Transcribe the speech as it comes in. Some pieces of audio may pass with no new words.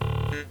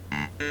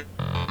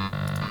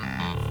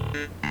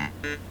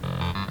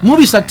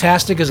Movie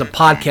Sucktastic is a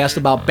podcast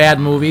about bad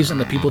movies and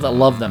the people that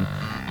love them.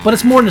 But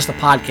it's more than just a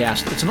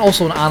podcast, it's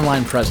also an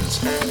online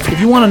presence. If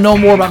you want to know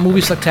more about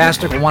Movie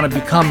Sucktastic or want to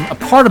become a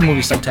part of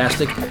Movie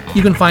Sucktastic,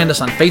 you can find us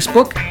on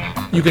Facebook,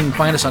 you can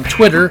find us on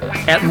Twitter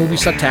at Movie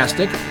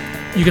Sucktastic,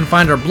 you can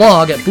find our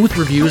blog at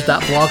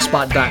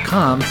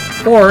boothreviews.blogspot.com,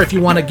 or if you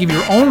want to give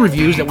your own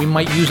reviews that we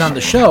might use on the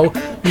show,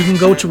 you can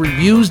go to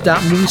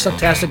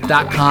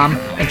reviews.moviesucktastic.com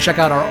and check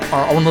out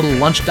our own little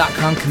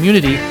lunch.com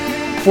community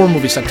for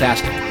Movie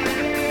Sucktastic.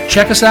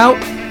 Check us out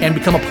and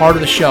become a part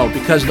of the show,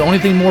 because the only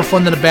thing more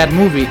fun than a bad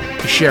movie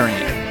is sharing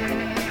it.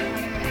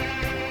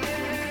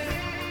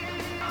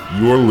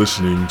 You're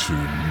listening to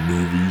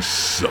Movie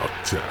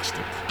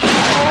Sucktastic.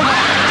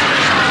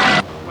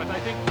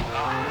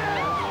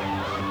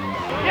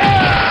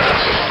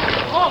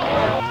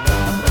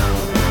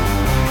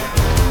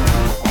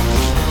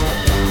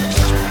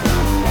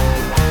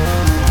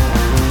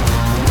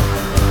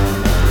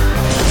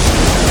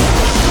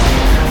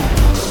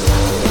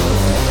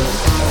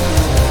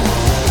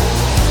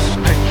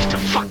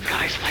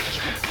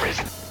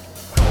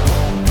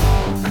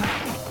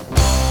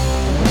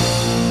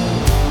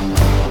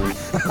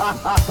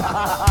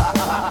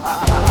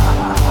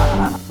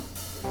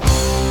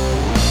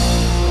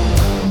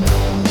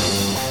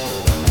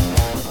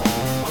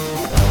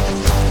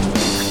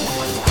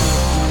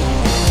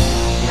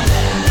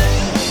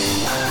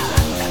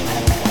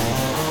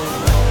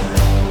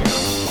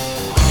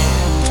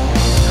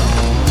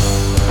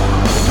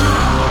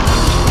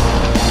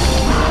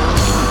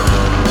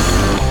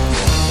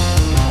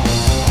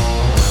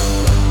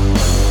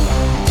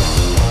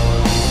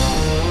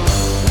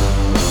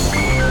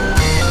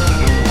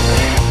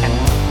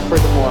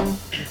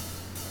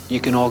 You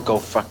can all go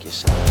fuck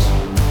yourselves.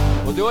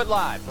 We'll do it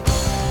live.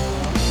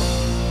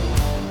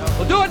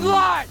 We'll do it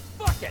live!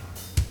 Fuck it!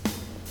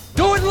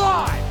 Do it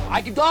live!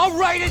 I'll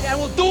write it and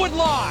we'll do it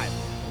live!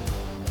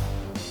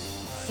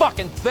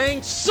 Fucking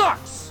thing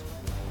sucks!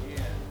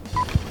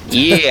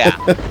 Yeah.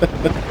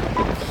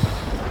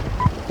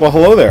 Well,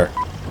 hello there.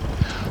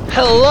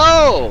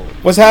 Hello!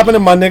 What's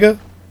happening, my nigga?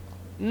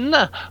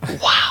 No.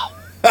 Wow.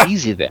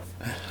 Easy there.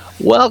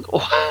 Well,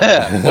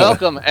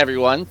 welcome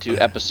everyone to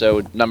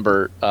episode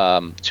number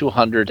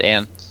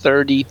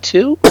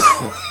 232.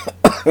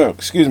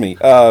 Excuse me.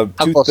 How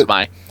close am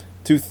I?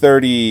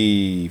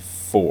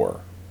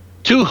 234.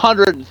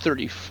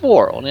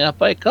 234. Only up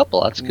by a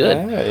couple. That's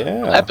good.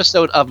 Yeah.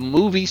 Episode of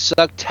Movie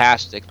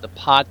Sucktastic, the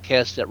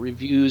podcast that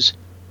reviews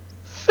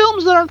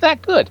films that aren't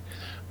that good.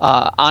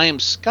 I am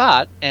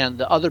Scott, and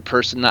the other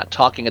person not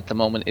talking at the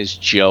moment is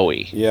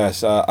Joey.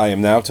 Yes, I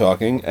am now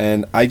talking,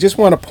 and I just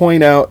want to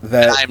point out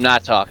that I am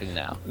not talking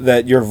now.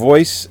 That your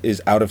voice is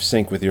out of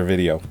sync with your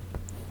video.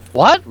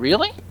 What?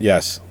 Really?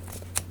 Yes.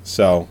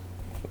 So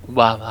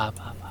Blah, blah,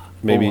 blah, blah.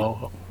 maybe.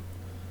 Oh.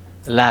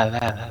 La la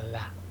la la.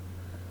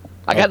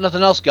 I got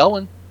nothing else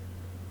going.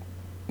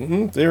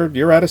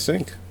 You're out of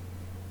sync.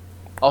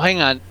 Oh,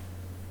 hang on.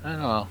 I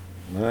don't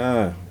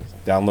know.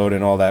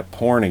 Downloading all that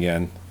porn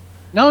again.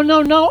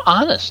 No.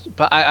 Honest,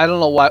 but I don't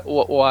know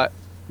why.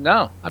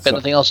 No, I've got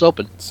nothing else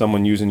open.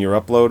 Someone using your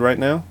upload right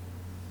now?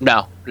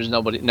 No, there's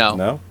nobody. No.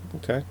 No?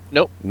 Okay.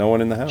 Nope. No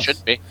one in the house.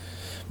 Should be.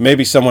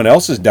 Maybe someone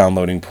else is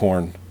downloading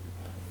porn.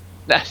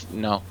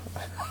 No.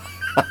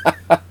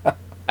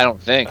 I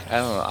don't think. I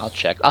don't know. I'll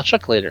check. I'll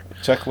check later.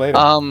 Check later.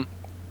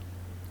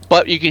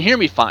 But you can hear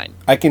me fine.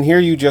 I can hear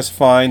you just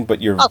fine, but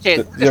you're okay.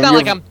 It's not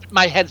like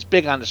my head's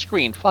big on the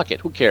screen. Fuck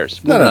it. Who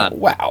cares? No.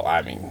 Wow.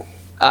 I mean,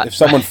 if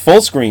someone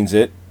full screens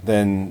it,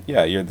 then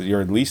yeah,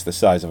 you're at least the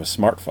size of a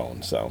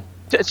smartphone. So.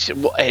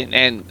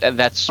 And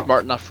that's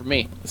smart enough for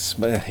me.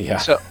 Yeah.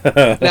 So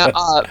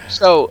now,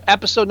 so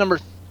episode number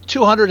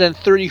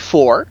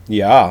 234.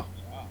 Yeah.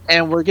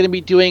 And we're going to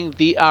be doing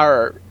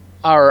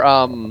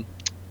our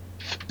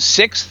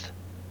sixth.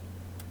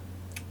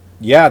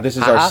 Yeah, this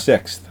is our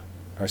sixth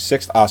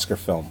Oscar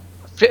film.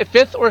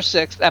 Fifth or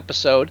sixth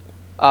episode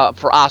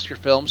for Oscar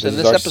films. In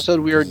this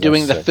episode, we are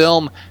doing the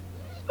film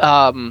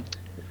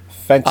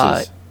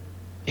Fences.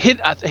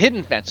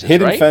 Hidden Fences.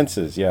 Hidden right?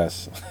 Fences.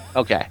 Yes.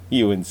 Okay.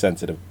 You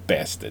insensitive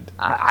bastard.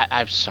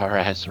 I'm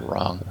sorry, that's the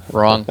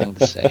wrong thing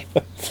to say.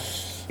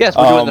 Yes,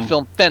 we're doing the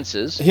film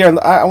Fences. Here,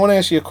 I want to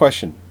ask you a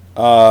question.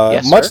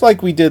 Yes, much sir?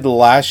 like we did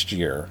last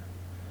year,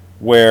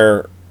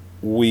 where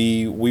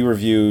we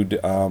reviewed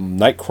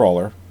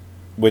Nightcrawler,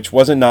 which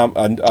was a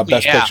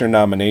Best Picture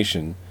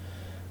nomination.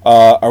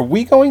 Are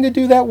we going to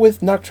do that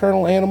with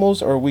Nocturnal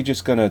Animals, or are we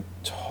just going to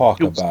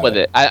talk about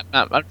it?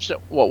 I'm just,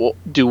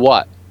 do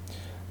what?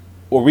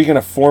 Are we going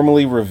to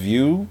formally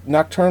review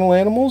Nocturnal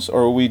Animals,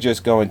 or are we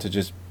just going to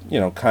just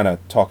kind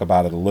of talk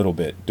about it a little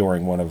bit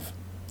during one of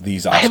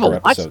these Oscar episodes? I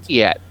haven't watched it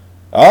yet.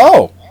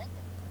 Oh.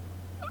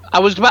 I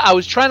was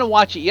trying to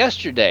watch it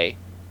yesterday,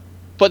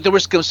 but there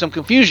was some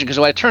confusion because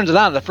when I turned it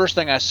on, the first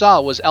thing I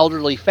saw was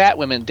elderly fat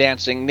women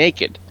dancing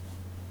naked.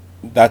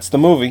 That's the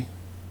movie.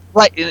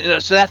 Right,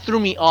 so that threw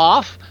me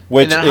off.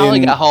 Which and then Holly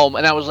got home,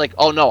 and I was like,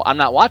 "Oh no, I'm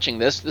not watching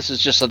this. This is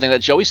just something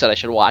that Joey said I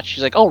should watch."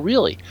 She's like, "Oh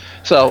really?"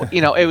 So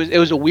it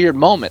was a weird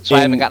moment. So I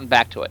haven't gotten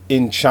back to it.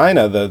 In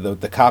China,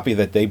 the copy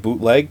that they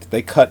bootlegged,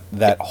 they cut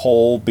that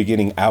whole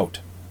beginning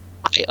out.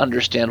 I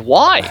understand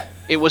why.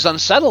 It was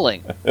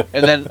unsettling.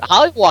 And then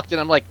Holly walked in.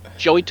 I'm like,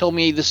 "Joey told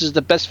me this is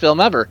the best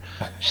film ever."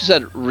 She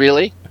said,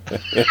 "Really?"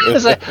 I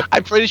was like,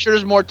 "I'm pretty sure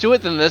there's more to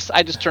it than this.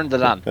 I just turned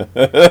it on."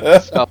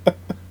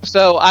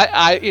 So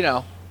I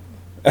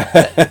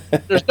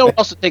there's nowhere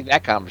else to take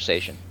that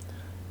conversation.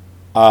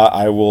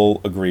 I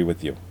will agree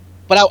with you.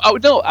 But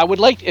I would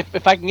like,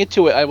 if I can get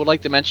to it, I would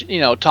like to mention,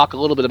 talk a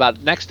little bit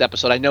about next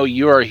episode. I know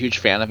you're a huge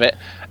fan of it,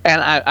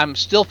 and I'm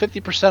still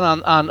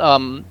 50%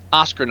 on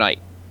Oscar night.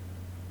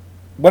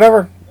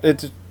 Whatever.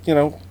 It's if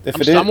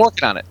I'm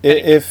working on it.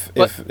 If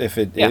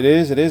it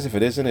is, it is. If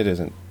it isn't, it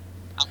isn't.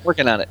 I'm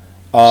working on it.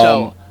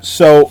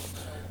 So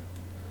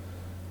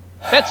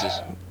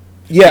fences.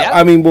 Yeah,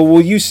 I mean,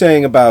 well, you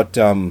saying about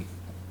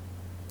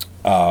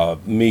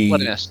me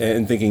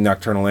and thinking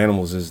Nocturnal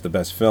Animals is the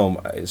best film.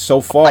 So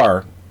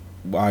far,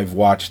 I've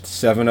watched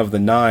 7 of the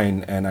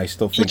 9, and I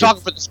still think you're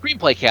talking for the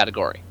screenplay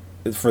category.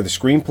 For the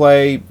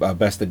screenplay,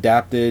 best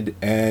adapted,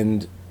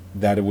 and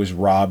that it was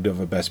robbed of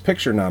a Best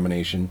Picture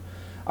nomination.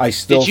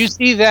 Did you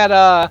see that?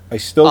 I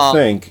still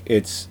think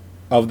it's,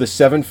 of the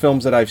 7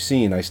 films that I've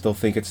seen, I still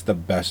think it's the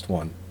best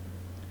one.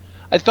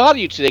 I thought of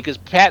you today because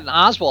Patton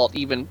Oswalt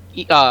even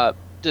did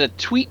a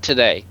tweet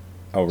today,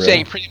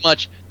 saying pretty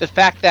much the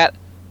fact that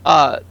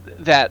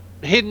that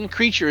Hidden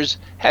Creatures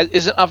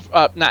isn't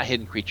not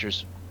Hidden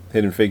Creatures.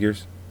 Hidden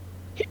Figures?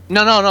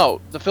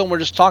 No. The film we're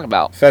just talking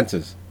about.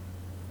 Fences.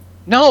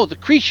 No, the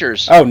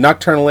creatures. Oh,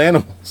 Nocturnal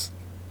Animals.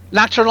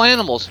 Nocturnal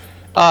Animals.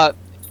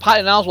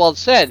 Patton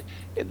Oswalt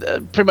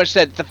pretty much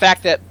said the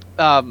fact that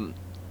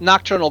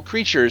Nocturnal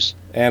Creatures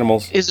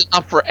Animals isn't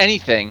up for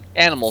anything.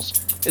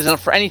 Animals isn't up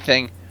for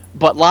anything,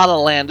 but La La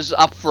Land is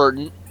up for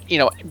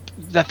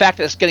the fact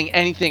that it's getting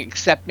anything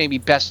except maybe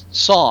best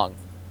song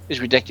is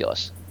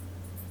ridiculous.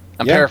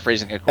 I'm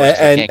paraphrasing, of course.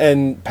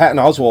 And Patton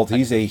Oswalt,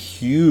 he's a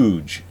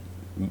huge.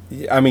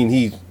 I mean,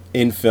 he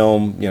in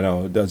film,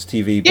 does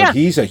TV, but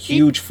he's a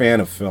huge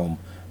fan of film.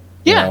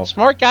 Yeah,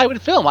 smart guy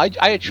with film.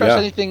 I trust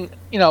anything.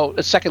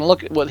 A second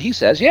look at what he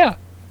says. Yeah.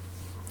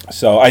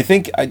 So I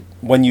think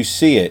when you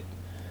see it,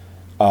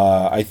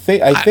 I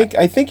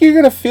think you're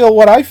gonna feel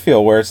what I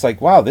feel, where it's like,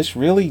 wow, this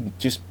really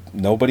just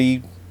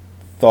nobody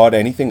thought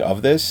anything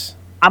of this.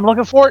 I'm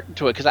looking forward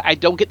to it because I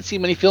don't get to see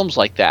many films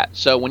like that.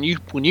 So when you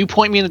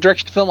point me in the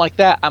direction of a film like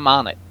that, I'm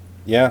on it.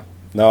 Yeah,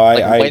 no,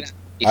 I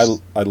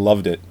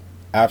loved it,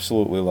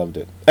 absolutely loved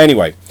it.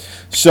 Anyway,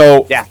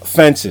 so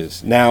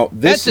Fences. Now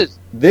this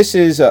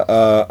is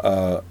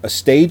a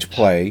stage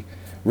play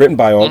written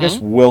by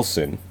August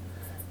Wilson.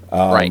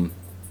 Right.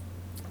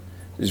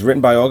 It's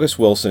written by August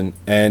Wilson,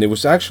 and it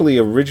was actually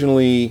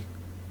originally,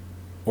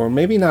 or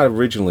maybe not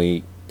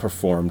originally,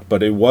 performed,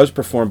 but it was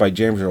performed by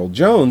James Earl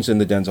Jones in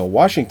the Denzel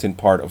Washington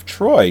part of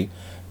Troy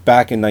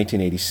back in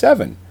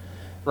 1987.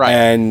 Right.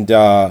 And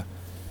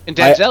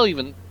Denzel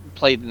even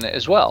played in it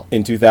as well.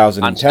 In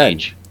 2010. On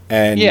stage.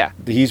 And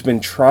he's been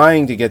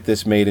trying to get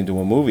this made into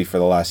a movie for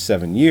the last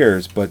 7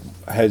 years, but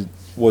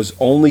was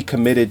only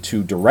committed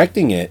to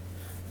directing it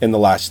in the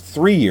last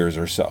 3 years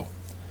or so.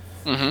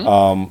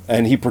 Mm-hmm.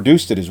 And he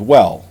produced it as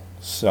well.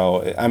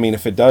 So, I mean,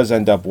 if it does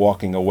end up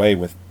walking away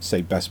with,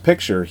 say, Best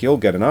Picture, he'll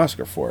get an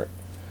Oscar for it.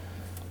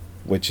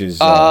 Which is...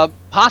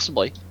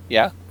 possibly,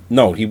 yeah.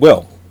 No, he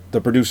will.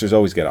 The producers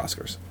always get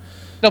Oscars.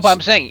 No, but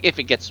I'm saying if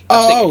it gets...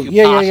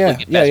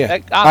 Yeah.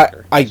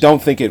 I don't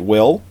think it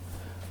will.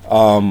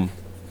 And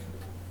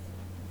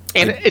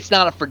it's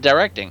not up for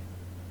directing.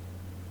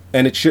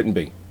 And it shouldn't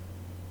be.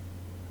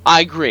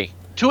 I agree.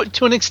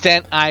 To an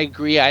extent, I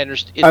agree. I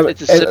understand.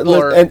 It's a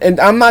similar... And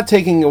I'm not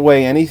taking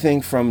away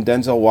anything from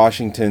Denzel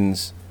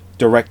Washington's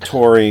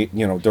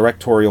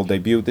directorial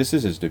debut. This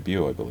is his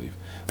debut, I believe.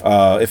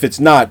 If it's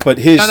not, but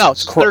his... No,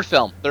 it's third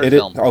film.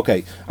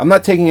 Okay. I'm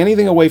not taking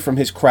anything away from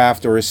his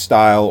craft or his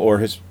style or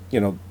his,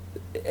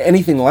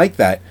 anything like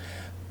that.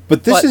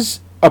 But this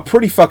is a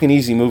pretty fucking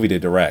easy movie to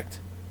direct.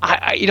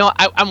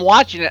 I'm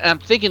watching it and I'm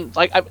thinking,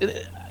 like,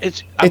 it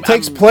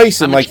takes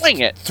place in, like,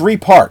 3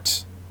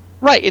 parts.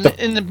 Right.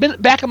 In the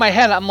back of my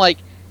head, I'm like,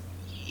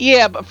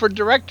 yeah, but for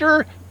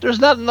director, there's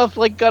not enough,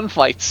 like,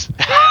 gunfights.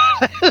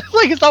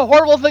 Like, it's a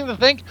horrible thing to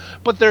think,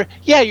 but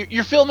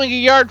you're filming a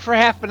yard for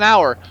half an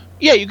hour.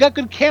 Yeah, you got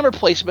good camera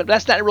placement, but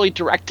that's not really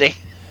directing.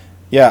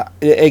 Yeah,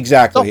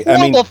 exactly. It's a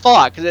horrible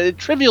thought, because it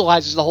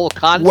trivializes the whole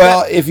concept.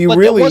 Well, if you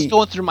really... That was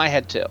going through my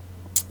head, too.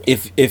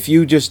 If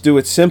you just do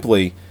it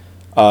simply,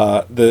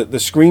 the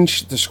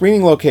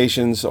screening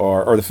locations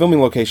or the filming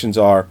locations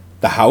are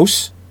the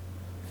house,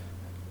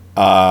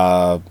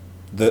 the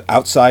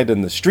outside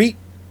and the street,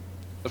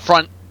 the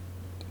front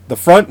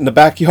and the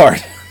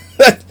backyard.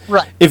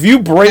 Right. If you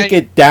break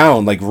it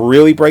down, like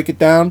really break it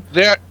down,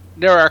 there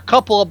are a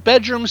couple of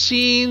bedroom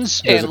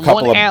scenes and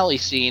one alley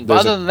scene. But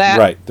other than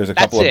that, there's a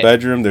couple of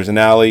bedroom, there's an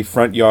alley,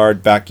 front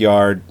yard,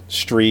 backyard,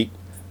 street,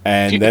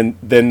 and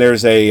then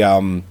there's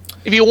a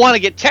If you want to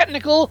get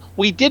technical,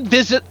 we did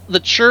visit the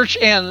church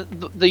and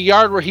the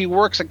yard where he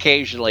works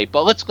occasionally.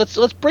 But let's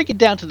break it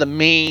down to the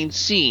main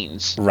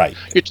scenes. Right.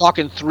 You're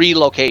talking 3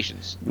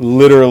 locations.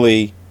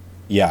 Literally,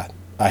 yeah,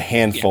 a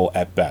handful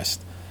at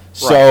best.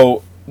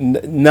 So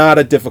not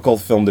a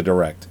difficult film to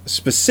direct,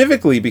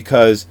 specifically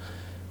because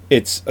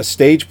it's a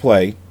stage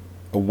play,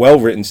 a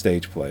well-written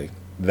stage play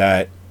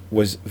that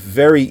was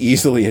very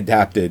easily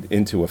adapted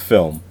into a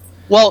film.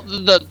 Well,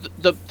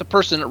 the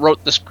person that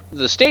wrote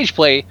the stage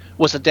play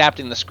was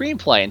adapting the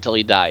screenplay until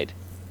he died.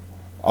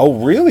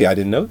 Oh, really? I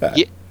didn't know that.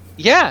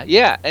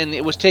 Yeah, and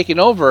it was taken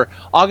over.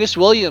 August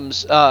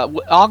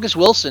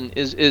Wilson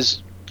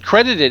is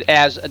credited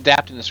as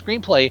adapting the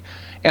screenplay,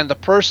 and the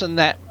person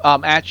that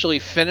actually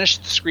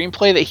finished the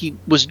screenplay that he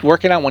was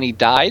working on when he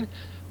died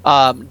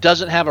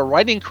doesn't have a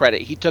writing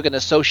credit. He took an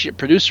associate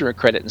producer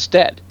credit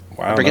instead.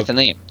 Wow, I forget the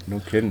name.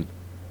 No kidding.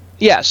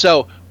 Yeah,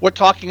 so we're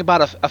talking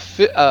about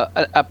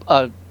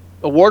a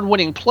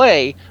award-winning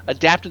play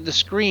adapted to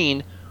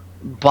screen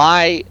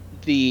by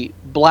the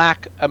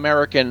Black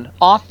American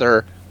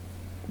author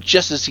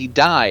just as he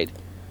died.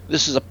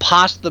 This is a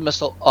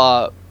posthumous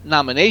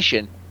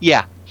nomination.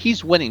 Yeah,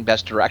 he's winning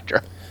Best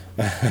Director.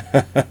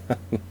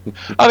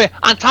 I mean,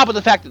 on top of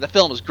the fact that the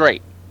film is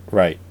great.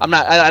 Right.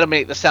 I don't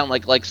make this sound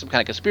like some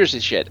kind of conspiracy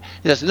shit.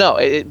 He says no.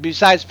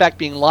 Besides the fact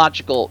being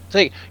logical,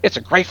 it's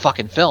a great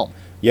fucking film.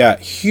 Yeah,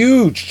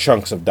 huge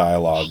chunks of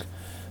dialogue.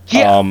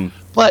 Yeah,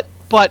 but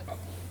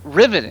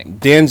riveting.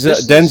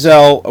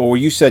 Denzel, or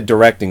you said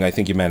directing, I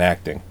think you meant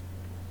acting.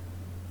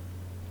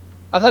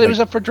 I thought he was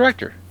up for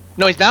director.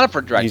 No, he's not up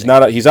for directing. He's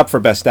not. He's up for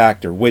Best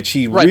Actor, which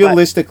he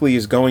realistically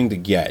is going to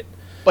get.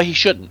 But he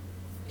shouldn't.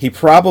 He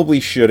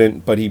probably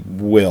shouldn't, but he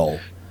will.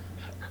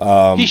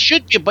 He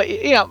should be, but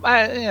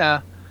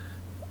yeah.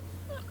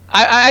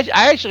 I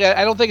actually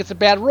don't think it's a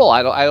bad role.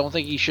 I don't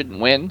think he shouldn't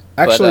win.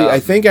 Actually,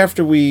 I think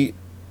after we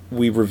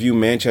review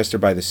Manchester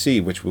by the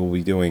Sea, which we'll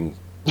be doing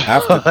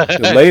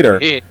later.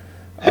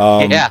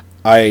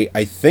 I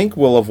think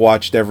we'll have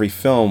watched every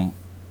film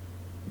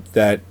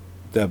that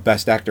the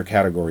Best Actor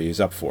category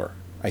is up for.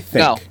 I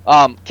think.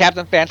 No,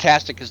 Captain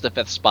Fantastic is the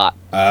 5th spot.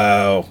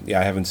 Oh, yeah,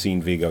 I haven't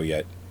seen Vigo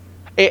yet.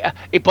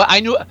 But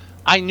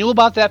I knew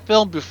about that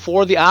film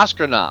before the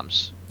Oscar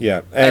noms.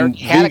 Yeah, and I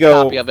had a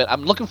copy of it.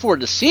 I'm looking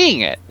forward to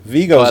seeing it.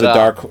 Vigo's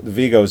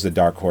the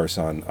dark horse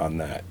on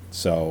that.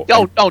 So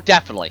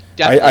definitely.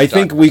 I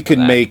think we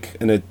can make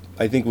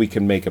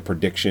a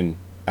prediction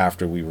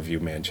after we review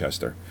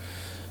Manchester.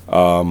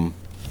 So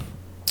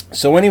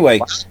anyway,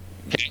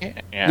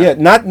 yeah,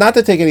 not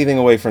to take anything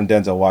away from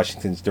Denzel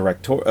Washington's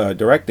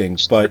directing,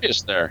 but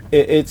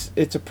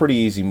it's a pretty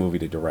easy movie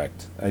to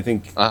direct. I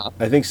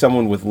think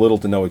someone with little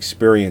to no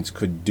experience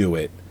could do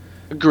it.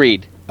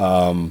 Agreed.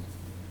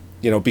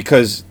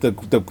 Because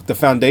the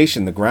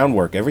foundation, the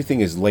groundwork,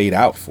 everything is laid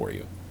out for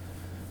you.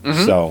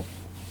 Mm-hmm. So,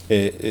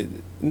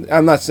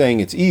 I'm not saying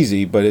it's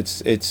easy, but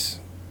it's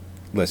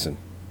listen,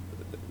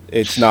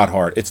 it's not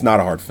hard. It's not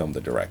a hard film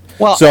to direct.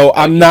 Well, so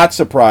I'm not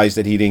surprised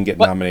that he didn't get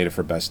nominated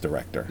for Best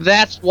Director.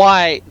 That's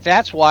why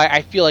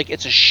I feel like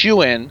it's a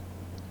shoo-in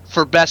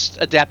for Best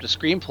Adapted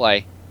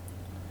Screenplay.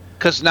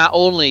 Because not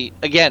only,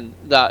 again,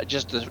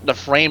 the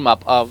frame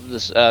up of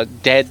this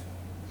dead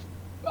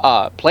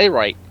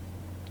playwright,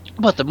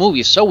 but the movie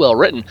is so well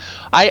written.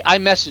 I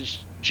messaged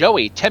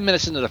Joey 10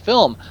 minutes into the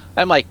film.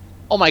 I'm like,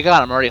 oh my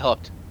god, I'm already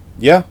hooked.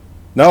 Yeah.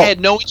 No. I had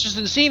no interest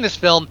in seeing this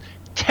film.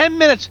 10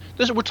 minutes.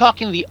 We're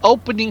talking the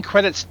opening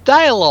credits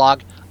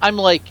dialogue. I'm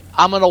like,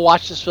 I'm going to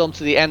watch this film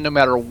to the end no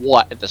matter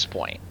what at this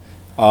point.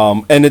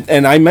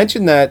 And I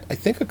mentioned that, I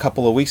think, a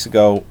couple of weeks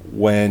ago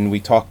when we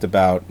talked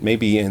about,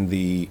 maybe in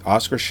the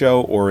Oscar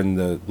show or in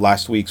the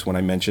last week's when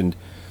I mentioned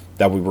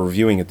that we were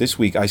reviewing it this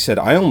week. I said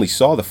I only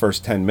saw the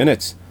first 10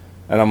 minutes,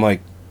 and I'm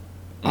like,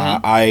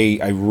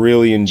 I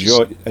really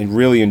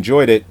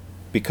enjoyed it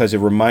because it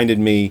reminded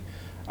me.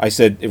 I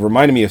said it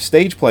reminded me of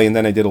stage play, and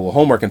then I did a little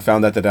homework and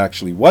found out that it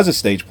actually was a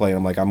stage play, and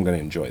I'm like, I'm going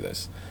to enjoy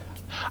this.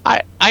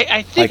 I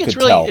think it's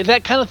really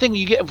that kind of thing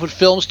you get with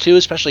films too,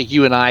 especially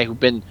you and I who've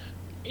been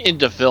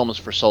into films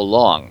for so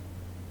long,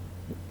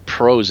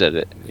 pros at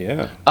it.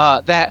 Yeah.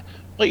 That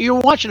you're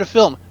watching a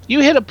film, you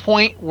hit a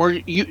point where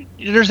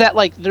there's that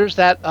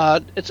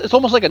it's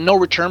almost like a no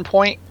return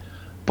point,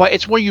 but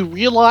it's where you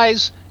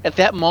realize at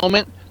that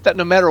moment that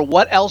no matter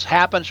what else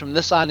happens from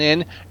this on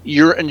in,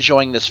 you're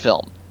enjoying this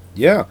film.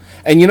 Yeah,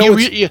 and you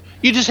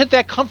just hit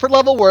that comfort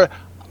level where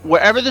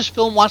wherever this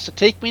film wants to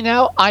take me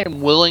now, I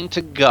am willing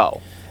to go.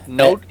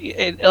 This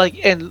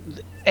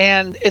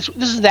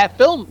is that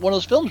film, one of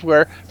those films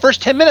where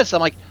first 10 minutes I'm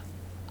like,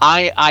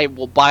 I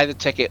will buy the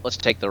ticket. Let's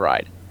take the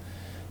ride.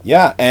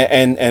 Yeah,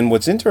 and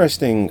what's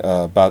interesting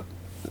about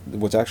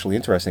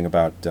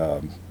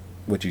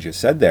what you just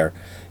said there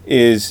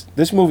is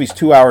this movie's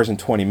 2 hours and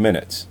 20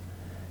 minutes,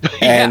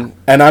 and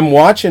I'm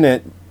watching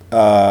it.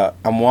 And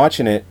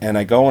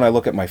I go and I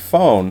look at my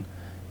phone,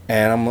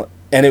 and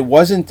it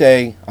wasn't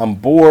I'm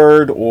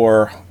bored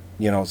or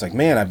it's like,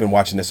 man, I've been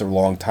watching this a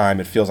long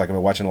time. It feels like I've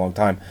been watching a long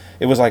time.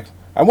 It was like,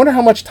 I wonder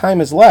how much time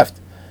is left.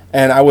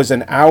 And I was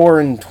an hour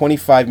and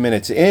 25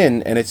 minutes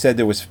in, and it said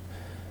there was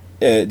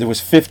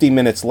 50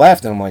 minutes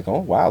left, and I'm like, oh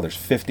wow, there's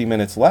 50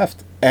 minutes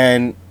left,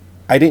 and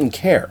I didn't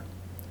care.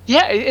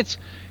 Yeah, it's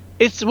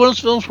one of those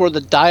films where the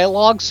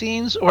dialogue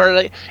scenes, where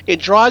like, it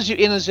draws you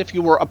in as if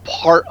you were a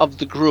part of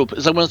the group.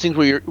 It's like one of those things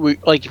where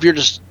like if you're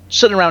just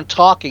sitting around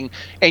talking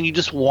and you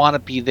just want to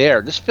be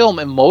there. This film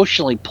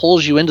emotionally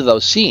pulls you into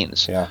those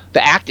scenes. Yeah.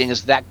 The acting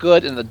is that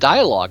good, and the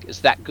dialogue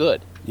is that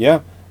good.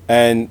 Yeah.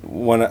 And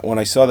when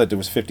I saw that there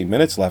was 50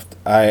 minutes left,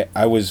 I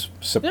was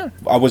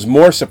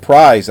more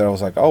surprised, and I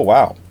was like, oh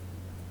wow,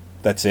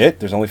 that's it?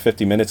 There's only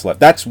 50 minutes left.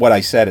 That's what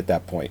I said at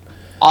that point.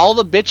 All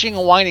the bitching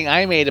and whining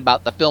I made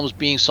about the films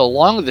being so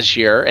long this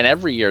year and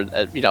every year,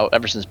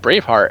 ever since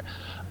Braveheart,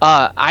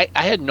 I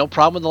had no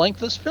problem with the length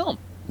of this film.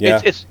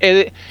 Yeah.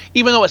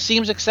 Even though it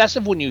seems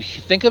excessive when you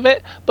think of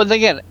it, but then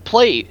again,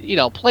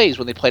 plays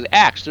when they play the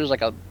acts, there's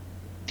like a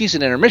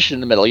decent intermission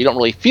in the middle. You don't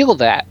really feel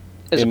that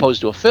as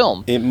opposed to a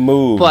film. It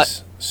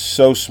moves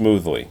so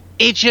smoothly.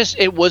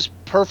 It was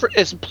perfect.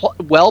 It's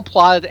well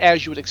plotted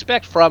as you would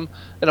expect from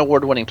an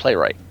award-winning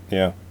playwright.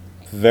 Yeah,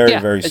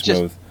 very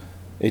smooth.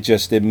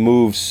 It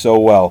moves so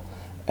well,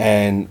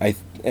 and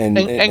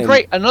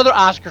great. Another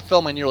Oscar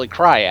film I nearly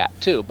cry at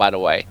too. By the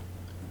way.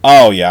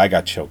 Oh yeah, I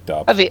got choked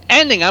up. At the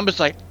ending, I'm just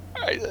like,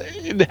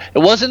 it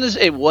wasn't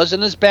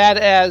as bad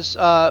as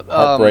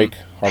Heartbreak.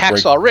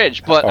 Hacksaw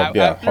Ridge, but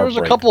there was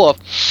a couple of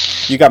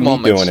you got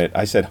moments. me doing it.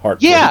 I said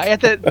heartbreak. Yeah,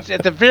 at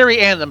the very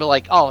end, I'm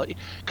like, oh,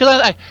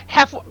 because I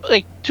half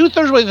like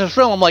 2/3 way through the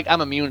film, I'm like,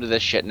 I'm immune to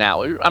this shit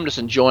now. I'm just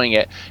enjoying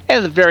it, and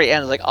at the very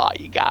end, it's like, oh,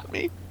 you got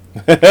me.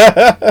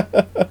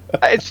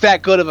 It's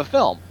that good of a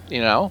film,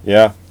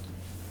 Yeah.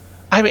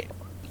 I mean,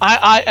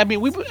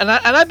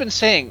 I've been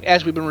saying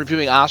as we've been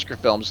reviewing Oscar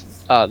films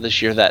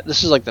this year that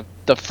this is like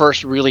the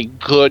first really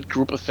good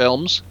group of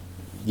films.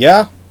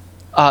 Yeah.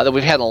 That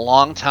we've had in a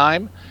long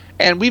time,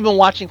 and we've been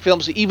watching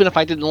films that even if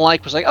I didn't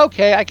like, was like,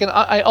 okay,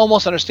 I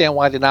almost understand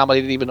why they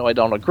nominated, even though I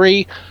don't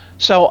agree.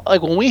 So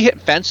like when we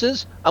hit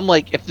fences, I'm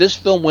like, if this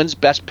film wins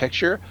Best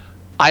Picture,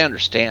 I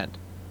understand.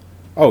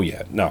 Oh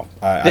yeah, no,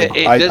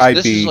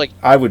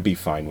 I would be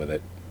fine with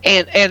it.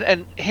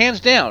 And hands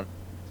down,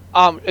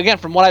 again,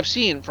 from what I've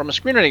seen from a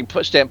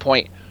screenwriting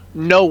standpoint,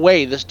 no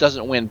way this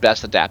doesn't win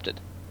Best Adapted.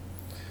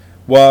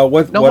 Well,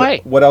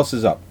 what else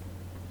is up?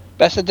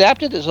 Best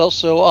Adapted is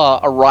also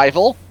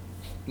Arrival.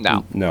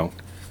 No.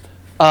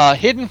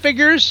 Hidden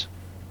Figures.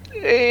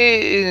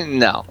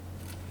 No.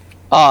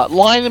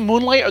 Lion and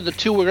Moonlight are the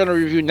two we're going to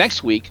review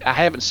next week. I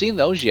haven't seen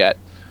those yet,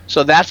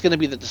 so that's going to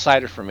be the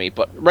decider for me.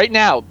 But right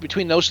now,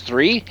 between those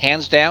three,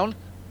 hands down,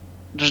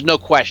 there's no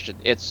question.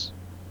 It's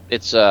yeah.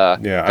 Fences.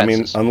 I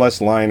mean, unless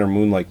Lion or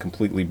Moonlight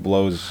completely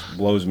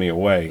blows me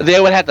away,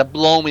 they would have to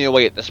blow me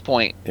away at this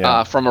point.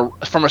 Yeah. From a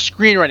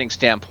screenwriting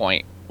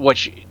standpoint,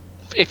 which,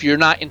 if you're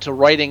not into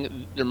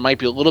writing, there might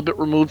be a little bit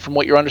removed from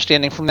what you're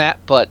understanding from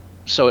that, but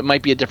so it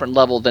might be a different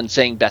level than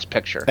saying Best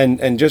Picture.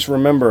 And just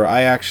remember,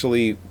 I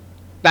actually,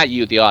 not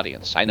you, the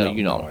audience. I know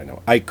you know. No, I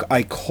know.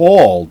 I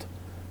called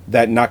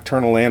that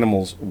Nocturnal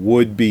Animals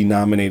would be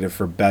nominated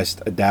for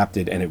Best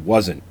Adapted, and it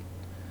wasn't.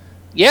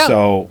 Yeah.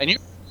 So, and you're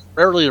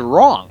rarely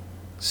wrong.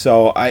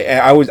 So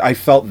I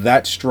felt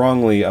that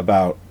strongly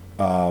about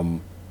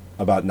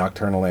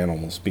Nocturnal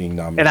Animals being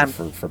nominated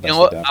for Best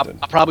Adapted.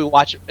 I'll probably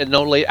watch it.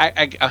 No late.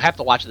 I have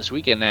to watch it this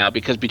weekend now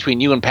because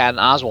between you and Patton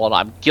Oswalt,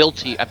 I'm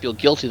guilty. I feel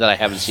guilty that I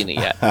haven't seen it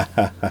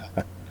yet.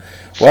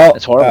 Well,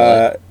 it's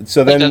horrible.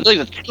 So then,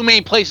 the two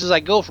main places I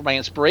go for my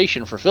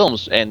inspiration for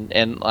films, and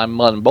I'm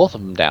letting both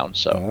of them down.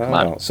 So come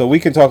on. So we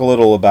can talk a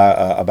little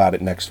about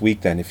it next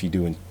week then, if you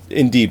do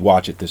indeed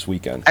watch it this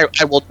weekend.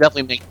 I will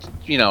definitely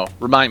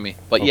remind me.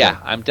 But okay. Yeah,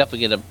 I'm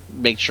definitely gonna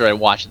make sure I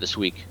watch it this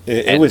week.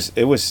 It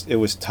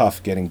was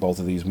tough getting both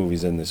of these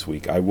movies in this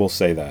week. I will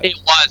say that it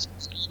was.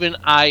 Even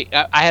I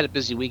had a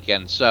busy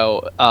weekend,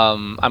 so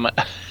I'm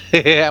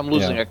I'm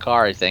losing a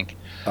car, I think.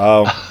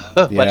 Oh,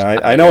 yeah,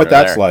 I know what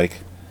that's like.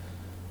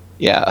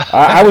 Yeah.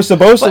 I was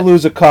supposed to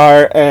lose a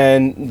car,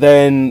 and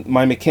then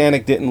my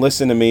mechanic didn't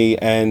listen to me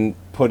and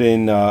put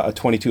in a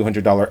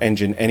 $2,200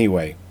 engine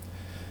anyway.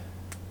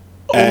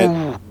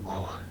 And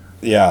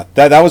yeah,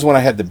 that was when I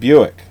had the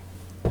Buick.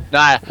 No,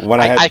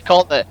 I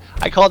called it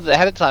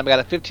ahead of time. I got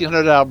a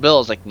 $1,500 bill. I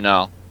was like,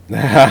 no,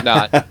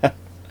 no.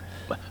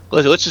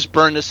 Let's just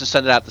burn this and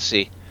send it out to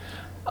sea.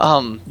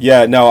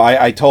 Yeah, no,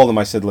 I told him,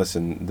 I said,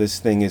 listen, this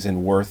thing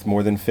isn't worth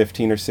more than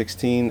 15 or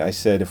 16. I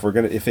said,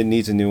 if it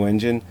needs a new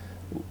engine,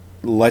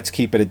 let's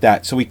keep it at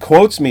that. So he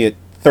quotes me at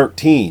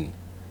 13.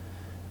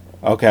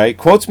 Okay,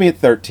 quotes me at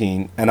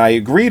 13, and I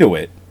agree to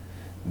it.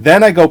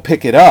 Then I go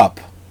pick it up,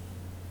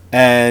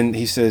 and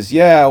he says,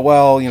 yeah,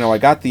 well, I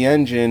got the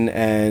engine,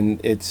 and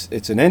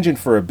it's an engine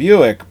for a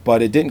Buick,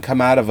 but it didn't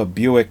come out of a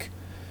Buick,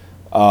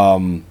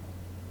 the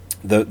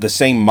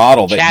same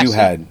model that Chassis. You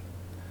had.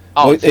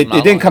 Oh, well, it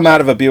didn't come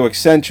out of a Buick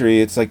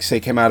Century. It's like,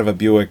 say, came out of a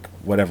Buick,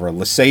 whatever, a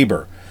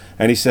LeSabre.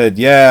 And he said,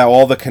 yeah,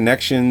 all the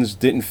connections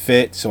didn't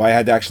fit, so I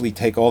had to actually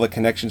take all the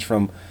connections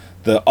from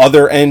the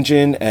other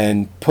engine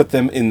and put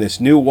them in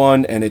this new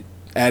one, and it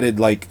added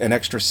like an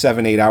extra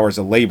 7-8 hours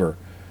of labor.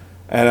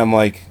 And I'm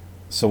like,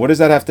 so what does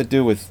that have to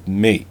do with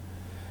me?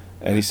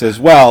 And he says,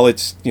 well,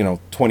 it's,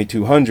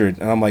 $2,200.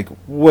 And I'm like,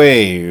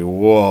 wait,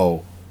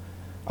 whoa.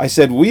 I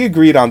said, we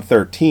agreed on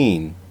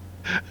 13.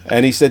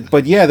 And he said,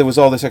 but yeah, there was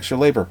all this extra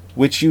labor,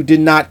 which you did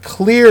not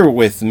clear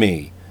with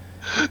me.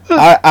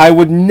 I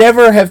would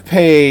never have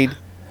paid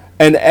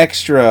an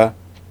extra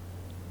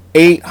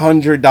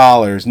 $800,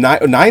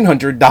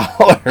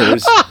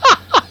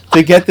 $900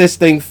 to get this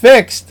thing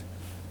fixed.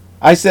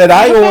 I said,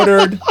 I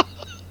ordered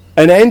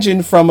an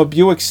engine from a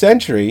Buick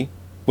Century,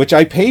 which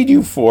I paid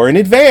you for in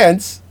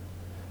advance,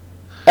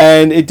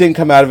 and it didn't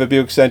come out of a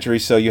Buick Century,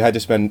 so you had to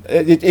spend.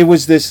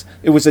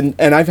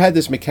 And I've had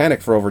this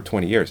mechanic for over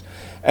 20 years,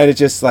 and it's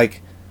just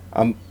like,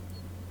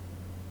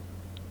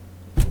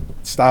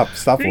 stop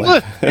laughing.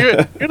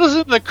 You're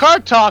listening to the Car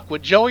Talk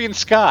with Joey and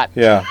Scott.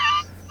 Yeah.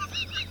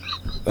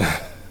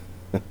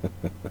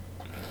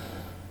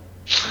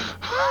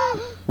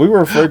 We were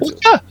referred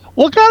to.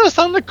 What got us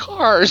on the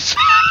cars?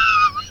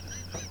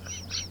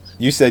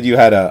 You said you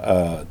had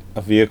a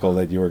vehicle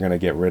that you were going to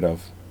get rid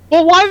of.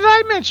 Well, why did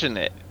I mention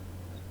it?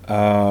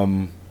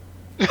 What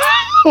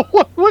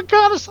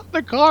got us on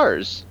the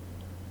cars?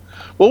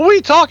 What were we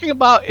talking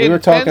about? We were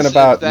talking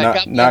about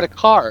the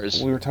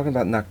cars. We were talking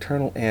about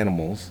nocturnal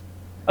animals.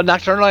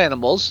 Nocturnal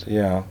animals.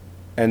 Yeah,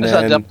 and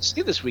then then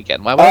see this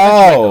weekend. Why would I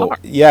mention my car?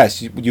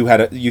 Yes,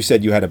 you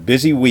said you had a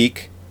busy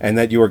week, and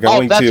that you were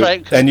going that's to,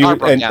 right, and you okay.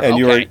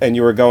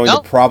 were going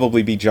to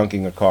probably be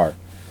junking a car.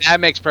 That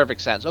makes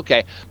perfect sense.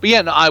 Okay, but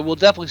yeah, no, I will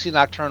definitely see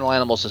Nocturnal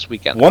Animals this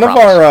weekend. One of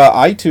our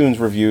iTunes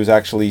reviews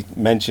actually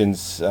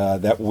mentions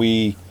that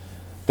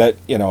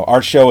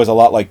our show is a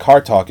lot like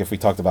Car Talk if we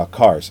talked about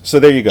cars. So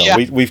there you go. Yeah.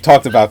 We've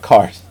talked about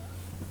cars.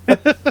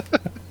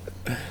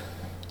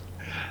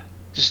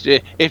 Just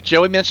if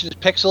Joey mentions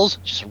pixels,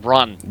 just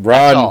run.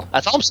 Run.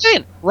 That's all I'm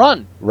saying.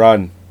 Run.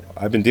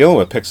 I've been dealing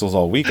with pixels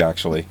all week,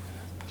 actually.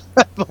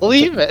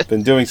 Believe it.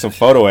 Been doing some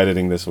photo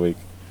editing this week.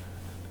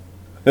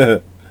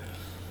 You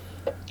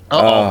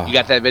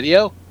got that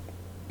video?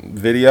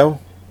 Video?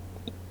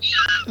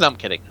 No, I'm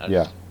kidding.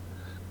 Yeah.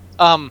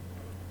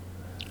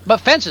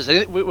 But fences.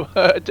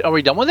 Are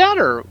we done with that,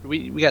 or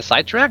we got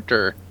sidetracked,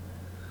 or?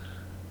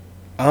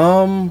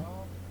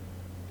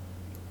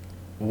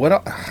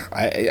 What?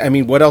 I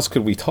mean, what else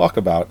could we talk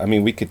about? I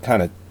mean, we could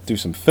kind of do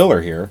some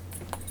filler here.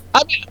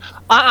 I mean,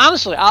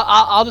 honestly,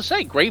 I'll just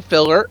say, great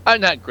filler.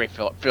 Not great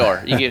filler.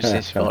 You gave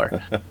us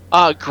filler.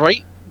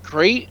 Great.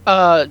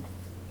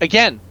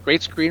 Again,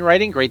 great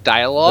screenwriting, great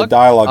dialogue. The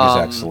dialogue is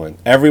excellent.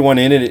 Everyone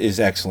in it is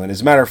excellent.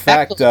 As a matter of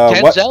fact,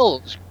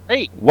 Denzel is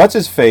great. What's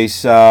his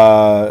face?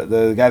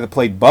 The guy that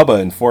played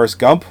Bubba in Forrest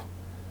Gump.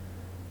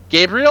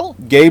 Gabriel,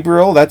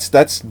 that's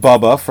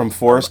Bubba from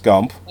Forrest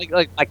Gump.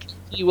 Like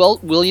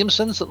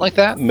Williamson, something like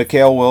that.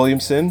 Mikhail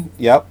Williamson.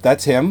 Yep,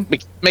 that's him.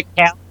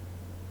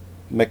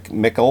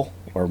 Mikkel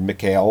or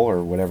Mikhail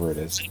or whatever it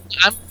is.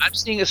 I'm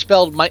seeing it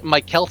spelled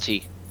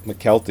Mykelti.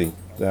 McKelty.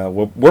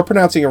 We're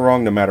pronouncing it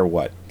wrong no matter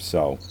what.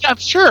 So yeah, I'm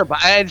sure, but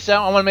I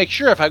want to make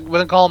sure if I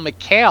wouldn't call him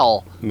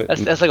Mikhail,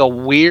 that's like a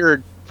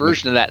weird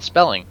version of that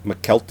spelling.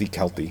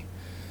 Kelty.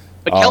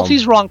 But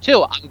Kelty's wrong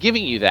too. I'm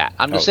giving you that.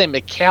 I'm just saying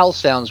Mikhail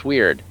sounds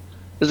weird.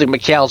 It's like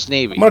Mikhail's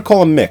Navy. I'm gonna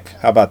call him Mick.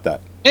 How about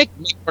that? Mick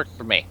works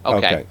for me.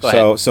 Okay.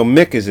 So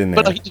Mick is in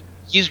there. But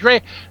he's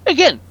great.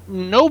 Again,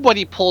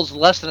 nobody pulls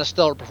less than a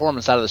stellar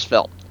performance out of this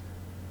film.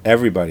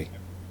 Everybody.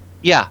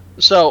 Yeah.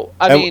 So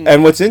I mean,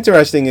 and what's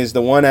interesting is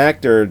the one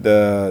actor,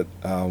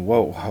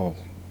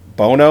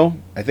 Bono.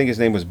 I think his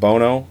name was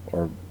Bono,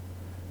 or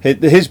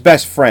his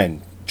best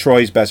friend,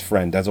 Troy's best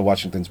friend, Denzel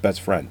Washington's best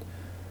friend.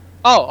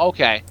 Oh,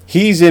 okay.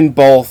 He's in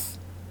both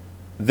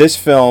this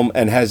film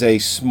and has a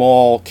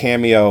small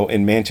cameo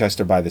in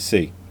Manchester by the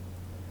Sea.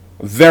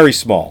 Very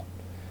small.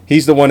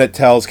 He's the one that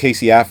tells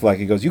Casey Affleck,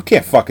 he goes, "You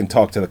can't fucking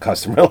talk to the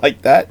customer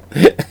like that."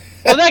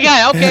 Well, that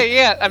guy. Okay,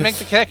 yeah, I make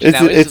the connection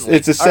now. It's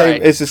the same.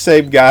 Right. It's the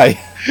same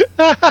guy.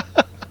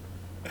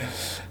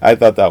 I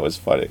thought that was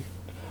funny.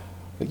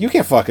 You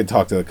can't fucking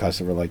talk to the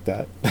customer like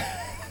that.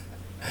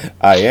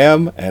 I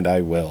am, and I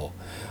will.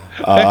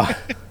 And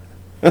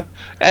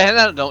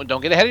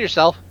don't get ahead of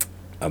yourself.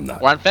 I'm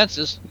not. We're on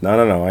fences.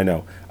 No. I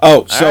know.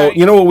 Oh, so right.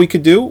 You know what we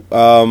could do?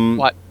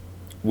 What?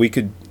 We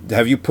could.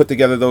 Have you put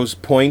together those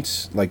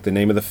points, like the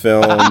name of the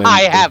film?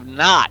 I have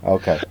not.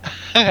 Okay.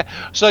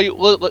 So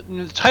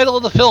the title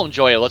of the film,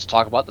 Joya. Let's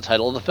talk about the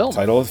title of the film.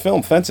 Title of the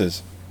film,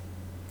 Fences.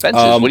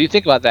 Fences. What do you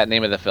think about that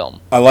name of the film?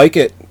 I like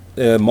it.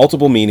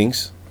 Multiple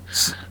meanings.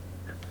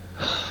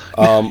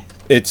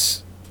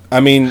 It's. I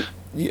mean,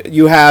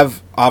 you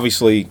have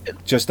obviously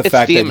just the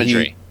fact the that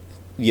imagery.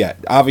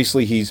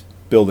 Obviously he's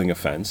building a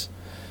fence.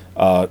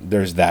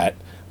 There's that,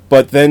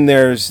 but then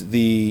there's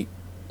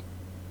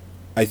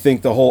I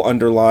think the whole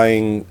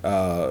underlying,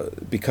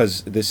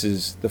 because this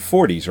is the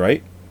 40s,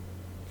 right?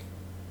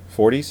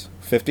 40s?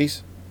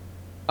 50s?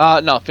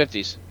 No,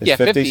 50s.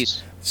 It's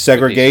 50s.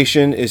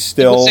 Segregation 50s. Is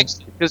still...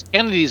 Because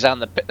Kennedy's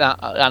on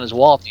his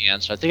wall at the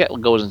end, so I think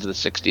it goes into the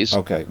 60s.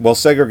 Okay. Well,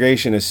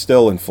 segregation is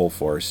still in full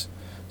force.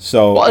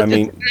 So Well, I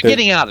mean, they're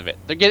getting out of it.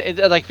 They're getting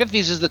like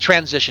 50s is the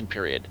transition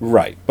period.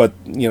 right, but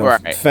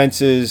Right.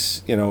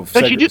 fences,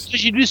 Because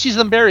you do see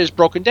some barriers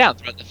broken down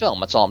throughout the film.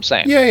 That's all I'm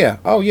saying. yeah,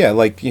 oh yeah,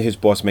 like his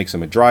boss makes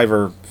him a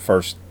driver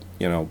first,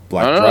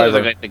 black No,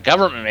 driver. the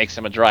government makes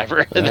him a driver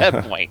at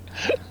that point.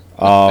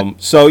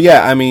 So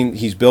yeah, I mean,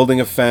 he's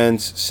building a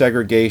fence,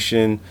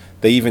 segregation.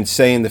 They even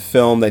say in the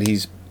film that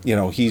he's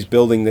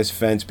building this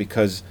fence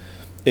because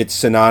it's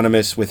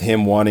synonymous with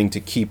him wanting to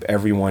keep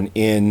everyone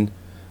in,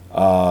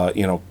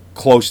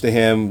 close to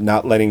him,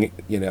 not letting,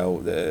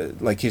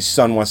 like his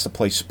son wants to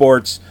play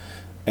sports,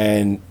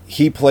 and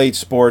he played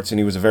sports, and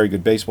he was a very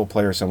good baseball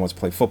player. Son wants to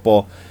play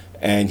football,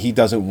 and he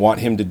doesn't want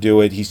him to do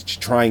it. He's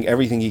trying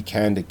everything he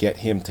can to get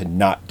him to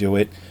not do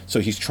it. So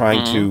he's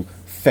trying to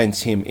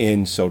fence him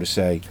in, so to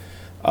say.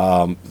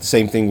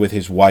 Same thing with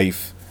his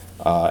wife,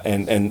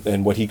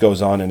 and what he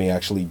goes on and he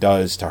actually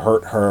does to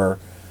hurt her.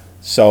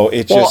 So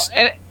it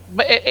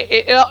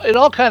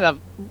all kind of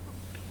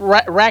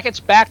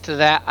rackets back to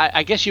that.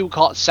 I guess you would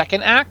call it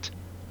second act.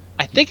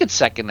 I think it's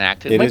second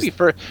act. It might be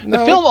first.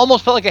 The film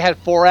almost felt like it had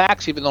 4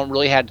 acts, even though it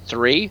really had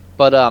 3.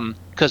 But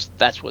because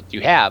that's what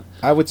you have.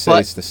 I would say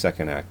it's the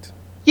second act.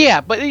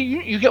 Yeah, but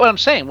you get what I'm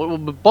saying.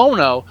 With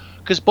Bono,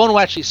 because Bono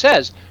actually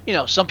says,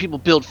 some people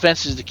build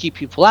fences to keep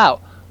people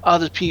out.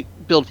 Others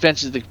build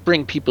fences to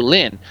bring people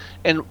in.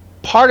 And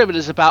part of it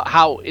is about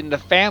how in the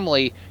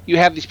family you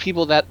have these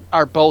people that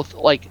are both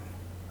like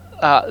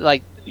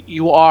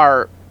you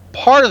are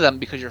part of them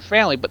because you're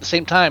family, but at the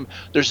same time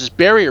there's this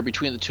barrier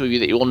between the two of you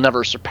that you will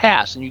never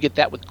surpass, and you get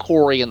that with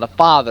Corey and the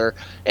father,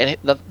 and his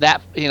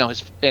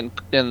and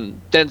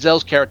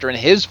Denzel's character and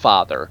his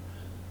father,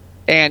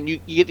 and you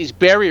get these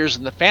barriers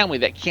in the family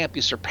that can't be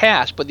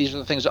surpassed, but these are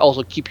the things that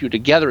also keep you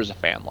together as a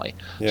family.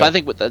 Yeah. So I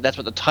think that's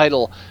what the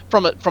title,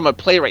 from a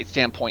playwright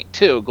standpoint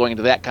too, going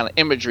into that kind of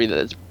imagery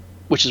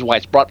which is why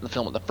it's brought in the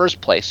film in the first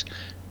place.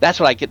 That's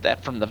what I get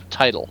that from the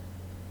title.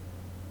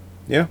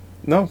 Yeah.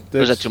 No. Or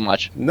is that too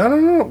much?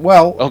 No.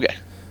 Well, okay.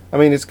 I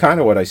mean, it's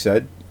kind of what I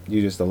said.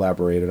 You just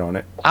elaborated on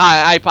it.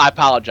 I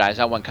apologize.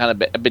 I went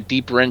kind of a bit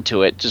deeper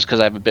into it just because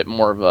I have a bit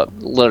more of a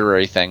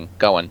literary thing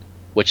going,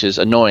 which is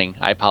annoying.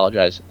 I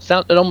apologize.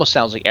 It almost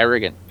sounds like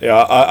arrogant.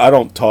 Yeah, I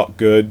don't talk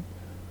good.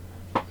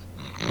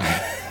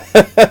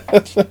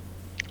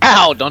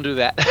 Ow! Don't do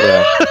that.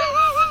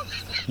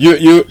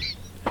 Yeah.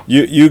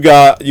 You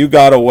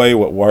got away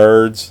with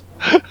words.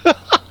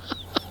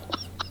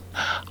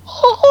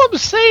 All I'm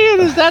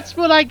saying is that's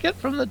what I get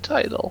from the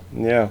title.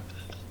 Yeah.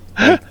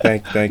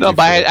 Thank no, you.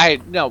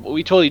 But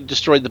we totally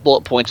destroyed the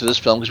bullet points of this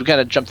film because we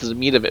kind of jumped to the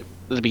meat of it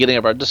at the beginning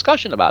of our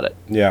discussion about it.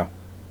 Yeah.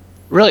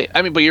 Really,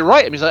 I mean, but you're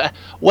right. I mean, it's like,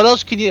 what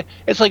else can you?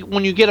 It's like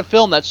when you get a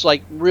film that's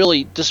like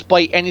really,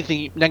 despite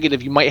anything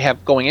negative you might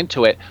have going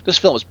into it, this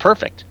film is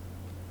perfect.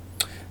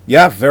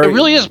 Yeah, very. It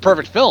really is a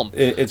perfect film.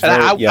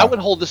 I would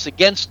hold this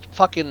against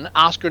fucking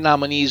Oscar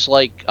nominees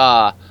like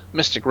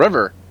Mystic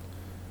River.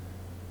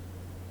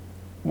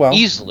 Well,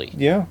 easily.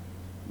 Yeah.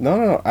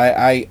 No.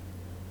 I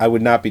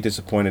would not be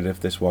disappointed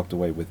if this walked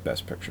away with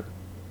Best Picture.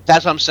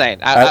 That's what I'm saying.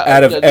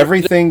 Out of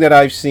everything that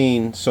I've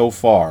seen so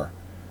far,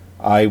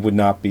 I would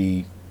not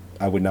be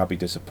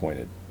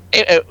disappointed.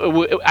 It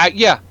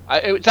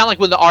sounded like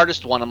when the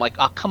artist won, I'm like,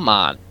 oh, come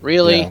on,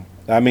 really? Yeah.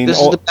 I mean, this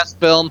is the best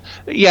film.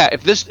 Yeah,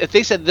 if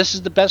they said this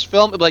is the best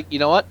film, I'd be like, you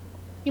know what?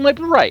 You might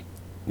be right.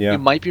 Yeah, you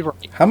might be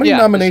right. How many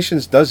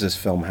nominations does this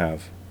film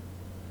have?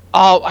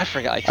 Oh, I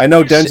forgot. I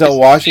know Denzel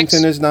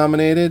Washington is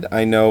nominated.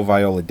 I know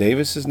Viola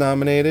Davis is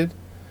nominated.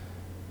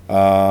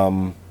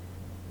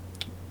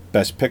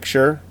 Best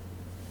Picture,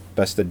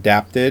 Best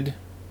Adapted.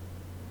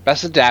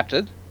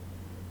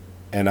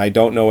 And I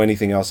don't know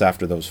anything else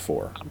after those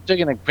 4. I'm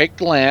taking a quick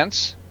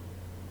glance.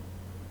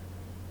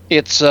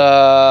 It's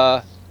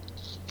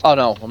oh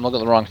no, I'm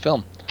looking at the wrong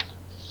film.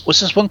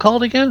 What's this one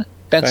called again?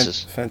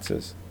 Fences.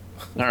 Fences.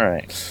 All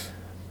right.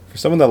 For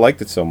someone that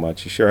liked it so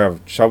much, you sure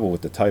have trouble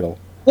with the title.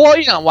 Well,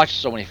 I'm watching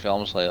so many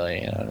films lately,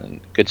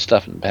 and good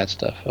stuff and bad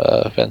stuff.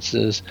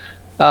 Fences.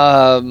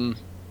 But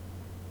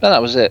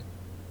that was it.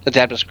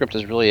 Adapted script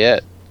is really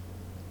it.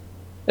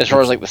 As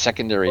far as like the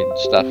secondary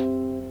stuff.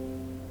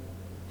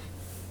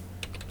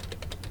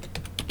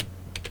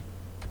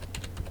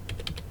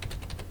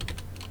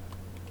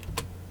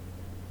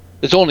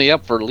 It's only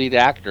up for lead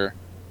actor.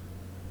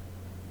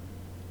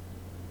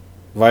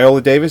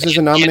 Viola Davis is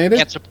nominated?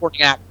 And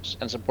supporting actors.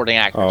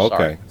 Oh, okay.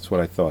 Sorry. That's what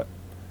I thought.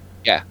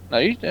 Yeah. No,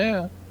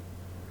 yeah.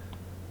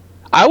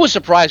 I was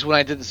surprised when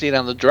I didn't see it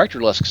on the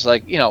director list because,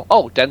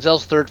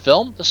 Denzel's third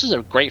film. This is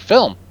a great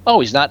film. Oh,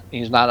 he's not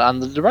on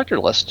the director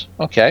list.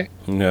 Okay.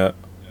 Yeah.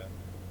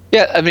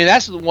 Yeah, I mean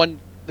that's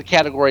the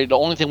category. The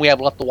only thing we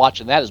have left to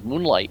watch in that is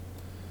Moonlight.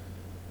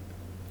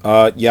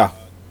 Yeah.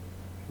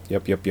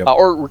 Yep.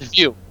 Or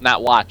review,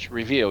 not watch.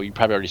 Review. You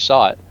probably already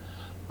saw it.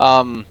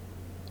 I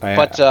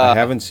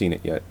haven't seen it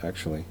yet,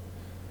 actually.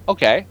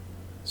 Okay.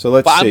 So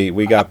let's see.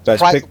 We got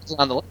Best Picture.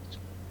 On the list.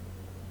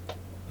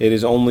 It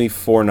is only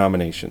 4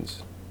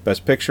 nominations: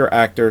 Best Picture,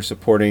 Actor,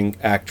 Supporting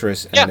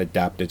Actress, and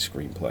Adapted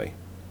Screenplay.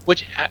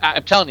 Which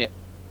I'm telling you,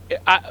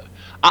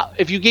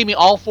 If you gave me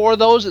all 4 of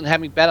those and had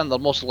me bet on the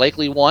most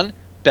likely one,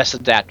 best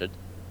adapted.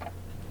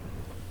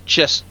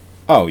 Just.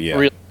 Oh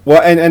yeah.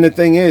 Well, and the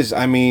thing is,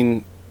 I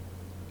mean,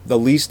 the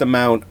least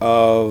amount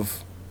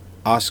of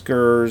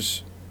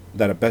Oscars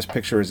that a Best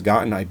Picture has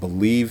gotten, I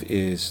believe,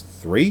 is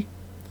 3.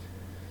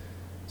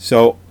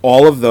 So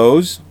all of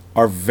those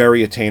are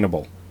very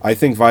attainable. I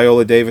think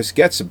Viola Davis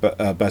gets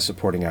a Best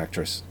Supporting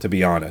Actress, to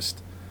be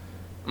honest.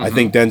 I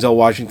think Denzel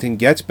Washington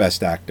gets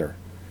Best Actor.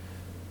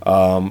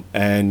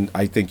 And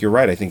I think you're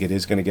right. I think it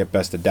is going to get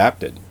Best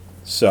Adapted.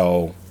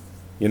 So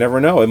you never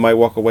know. It might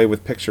walk away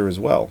with Picture as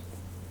well.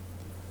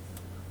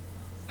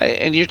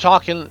 And you're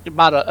talking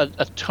about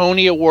a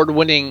Tony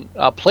Award-winning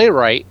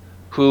playwright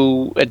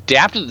who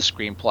adapted the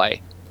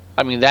screenplay.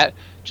 I mean, that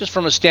just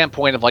from a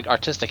standpoint of like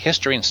artistic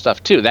history and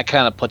stuff too, that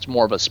kind of puts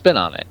more of a spin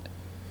on it.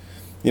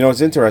 You know,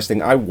 it's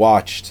interesting. I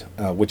watched,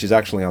 which is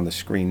actually on the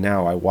screen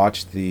now. I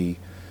watched they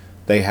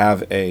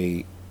have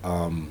a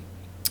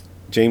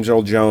James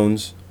Earl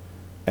Jones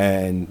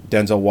and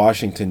Denzel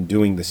Washington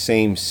doing the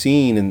same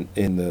scene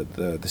in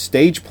the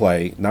stage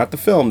play, not the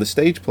film, the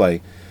stage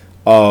play,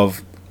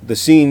 of the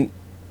scene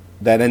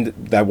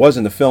that was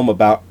in the film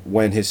about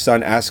when his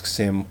son asks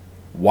him,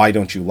 "Why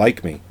don't you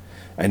like me?"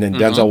 And then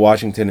Denzel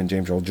Washington and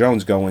James Earl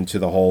Jones go into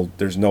the whole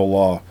 "there's no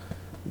law,"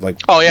 like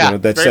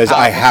that says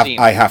I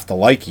have to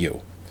like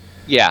you.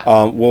 Yeah.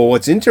 Well,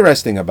 what's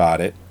interesting about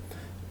it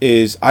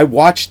is I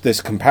watched this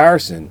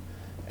comparison,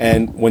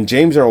 and when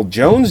James Earl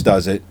Jones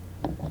does it,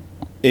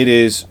 it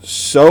is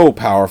so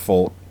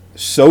powerful,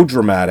 so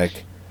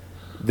dramatic.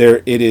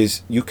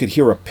 You could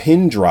hear a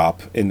pin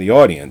drop in the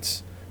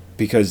audience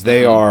because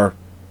they are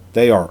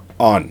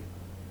on,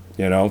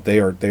 they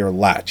are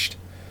latched.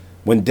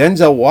 When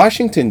Denzel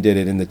Washington did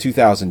it in the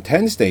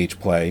 2010 stage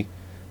play,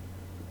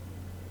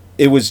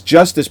 it was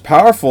just as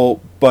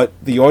powerful, but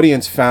the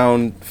audience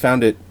found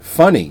it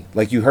funny.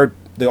 Like you heard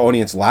the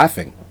audience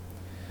laughing.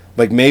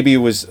 Like maybe it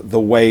was the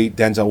way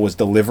Denzel was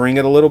delivering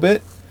it a little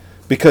bit,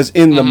 because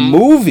in the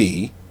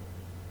movie,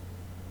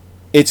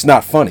 it's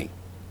not funny.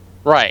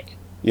 Right.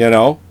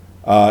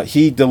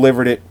 He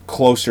delivered it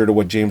closer to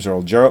what James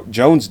Earl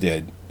Jones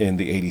did in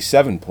the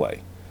 87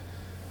 play.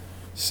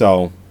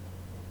 So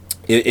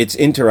it's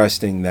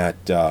interesting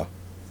that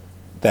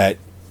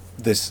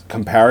this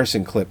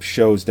comparison clip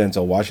shows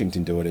Denzel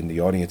Washington do it and the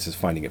audience is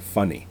finding it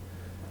funny.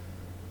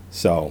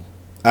 So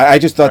I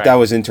just thought that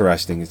was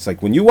interesting. It's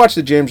like when you watch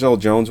the James Earl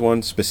Jones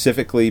one,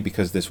 specifically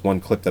because this one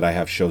clip that I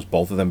have shows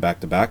both of them back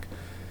to back,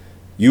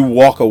 you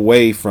walk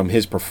away from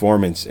his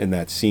performance in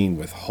that scene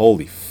with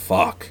holy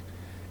fuck.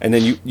 And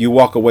then you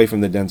walk away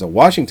from the Denzel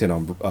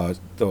Washington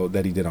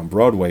that he did on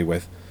Broadway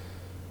with,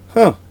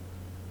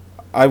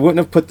 I wouldn't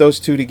have put those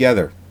two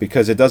together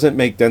because it doesn't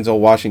make Denzel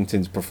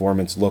Washington's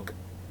performance look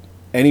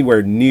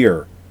anywhere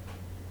near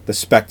the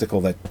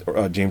spectacle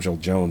that James Earl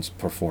Jones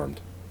performed.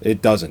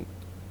 It doesn't.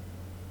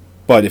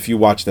 But if you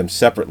watch them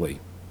separately,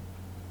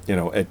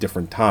 at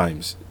different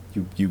times,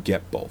 you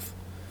get both.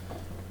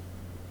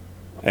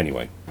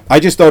 Anyway, I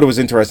just thought it was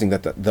interesting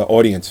that the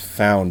audience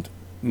found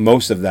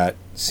most of that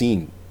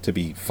scene to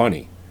be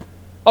funny.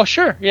 Oh,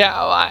 sure. Yeah,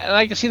 and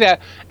I can see that.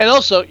 And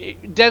also,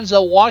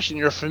 Denzel Washington,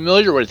 you're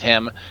familiar with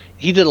him.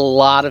 He did a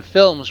lot of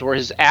films where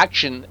his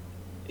action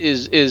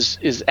is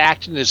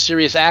action, his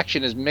serious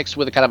action is mixed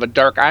with a kind of a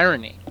dark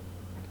irony.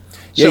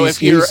 Yeah,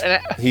 so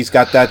he's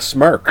got that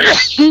smirk.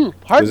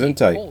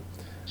 Gesundheit. Oh,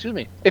 excuse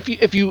me.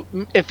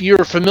 If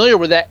you're familiar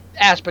with that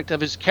aspect of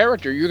his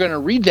character, you're going to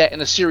read that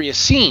in a serious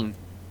scene.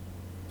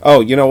 Oh,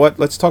 you know what?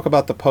 Let's talk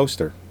about the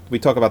poster. We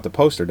talk about the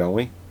poster, don't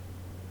we?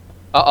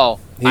 I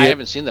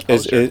haven't seen the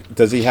poster.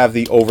 Does he have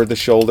the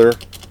over-the-shoulder?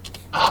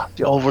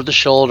 The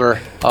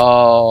over-the-shoulder.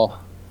 Oh.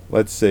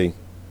 Let's see.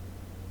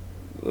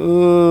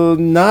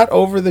 Not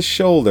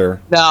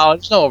over-the-shoulder. No,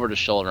 there's no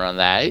over-the-shoulder on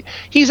that.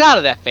 He's out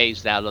of that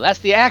phase now, though. That's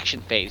the action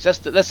phase. That's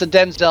the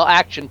Denzel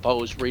action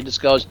pose where he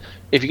just goes,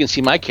 if you can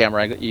see my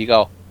camera, you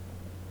go.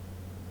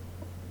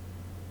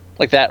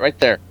 Like that, right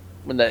there.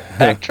 When the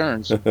back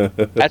turns.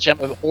 Actually,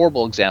 I'm a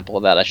horrible example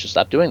of that. I should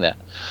stop doing that.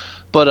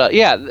 But,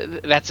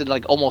 that's in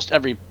like almost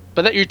every...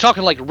 But you're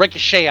talking like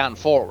Ricochet on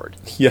forward.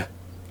 Yeah.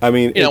 I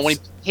mean, when he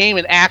became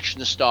an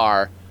action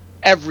star,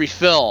 every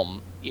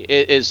film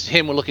is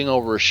him looking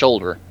over his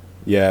shoulder.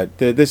 Yeah,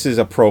 this is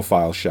a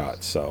profile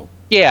shot, so.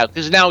 Yeah,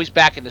 because now he's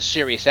back into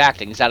serious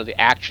acting. He's out of the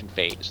action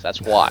phase.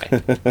 That's why.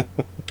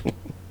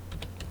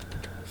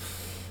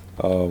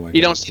 Oh my God.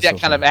 You don't see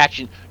that kind of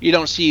action. You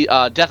don't see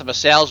Death of a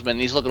Salesman.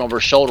 He's looking over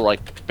his shoulder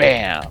like,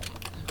 bam.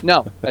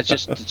 No, that's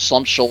just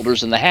slumped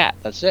shoulders and the hat.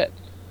 That's it.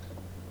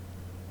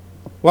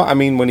 Well, I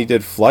mean, when he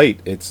did Flight,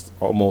 it's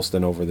almost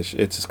an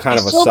it's kind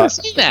of a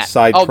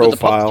side profile. The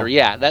poster,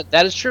 yeah,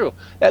 that is true.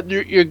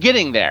 You're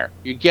getting there.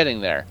 You're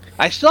getting there.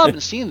 I still haven't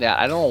seen that.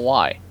 I don't know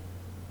why.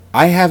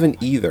 I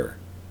haven't either,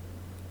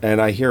 and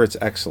I hear it's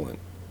excellent.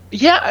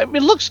 Yeah, I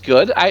mean, it looks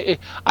good.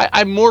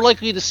 I'm more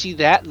likely to see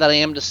that than I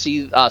am to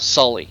see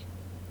Sully.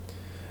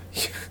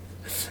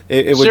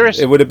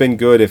 It would have been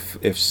good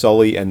if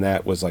Sully and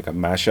that was like a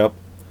mashup.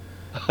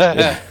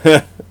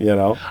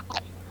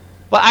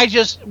 But I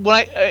just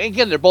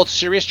again, they're both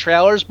serious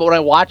trailers. But when I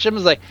watch them,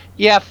 it's like,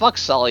 yeah, fuck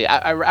Sully.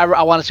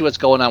 I want to see what's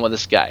going on with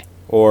this guy.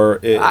 Or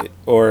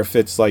if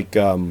it's like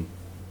one,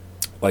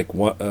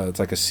 it's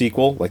like a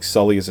sequel, like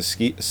Sully is a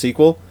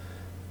sequel,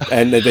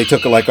 and they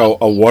took like a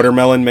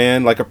Watermelon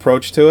Man like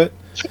approach to it.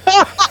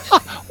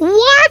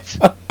 What?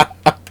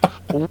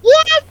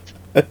 What?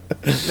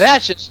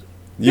 That's just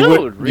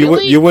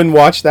really? You wouldn't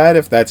watch that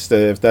if that's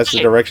the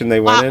direction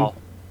they went in.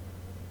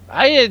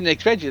 I didn't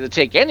expect you to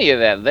take any of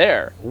that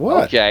there.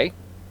 What? Okay.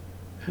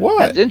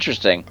 What? That's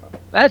interesting.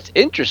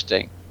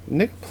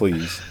 Nick,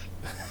 please.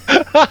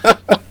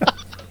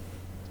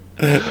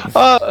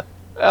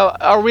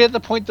 Are we at the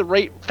point to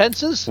rate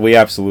Fences? We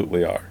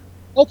absolutely are.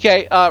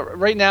 Okay.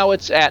 Right now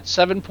it's at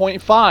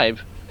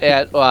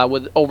 7.5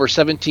 with over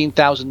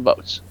 17,000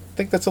 votes. I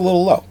think that's a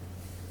little low.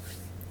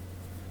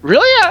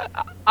 Really?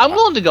 I'm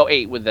willing to go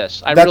 8 with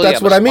this.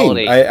 That's what I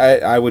mean.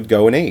 I would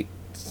go an 8.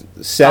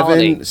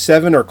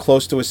 7 or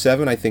close to a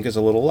 7, I think, is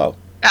a little low.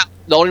 Now,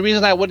 the only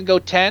reason I wouldn't go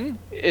 10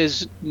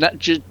 is not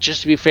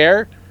just to be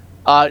fair.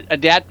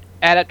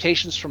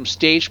 Adaptations from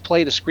stage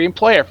play to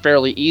screenplay are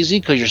fairly easy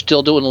because you're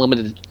still doing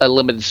a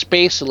limited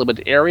space, a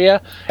limited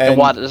area, and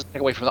while it doesn't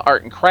take away from the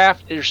art and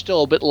craft, you're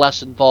still a bit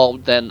less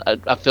involved than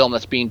a film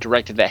that's being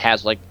directed that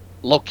has like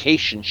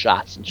location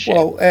shots and shit.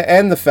 Well,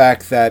 and the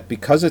fact that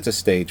because it's a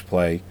stage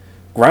play,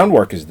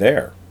 groundwork is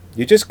there.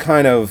 You just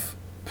kind of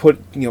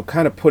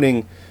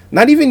putting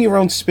not even your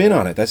own spin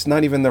on it. That's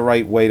not even the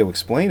right way to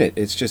explain it.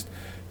 It's just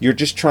you're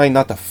just trying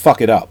not to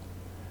fuck it up.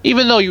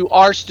 Even though you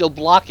are still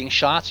blocking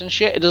shots and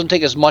shit, it doesn't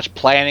take as much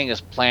planning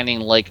as planning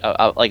like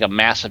a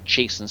massive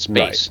chase in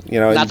space.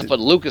 Right. Not to put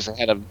Lucas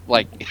ahead of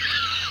like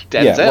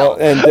Denzel.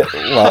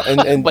 Yeah,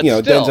 and But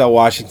still. Denzel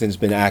Washington's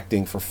been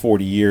acting for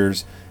 40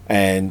 years,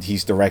 and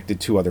he's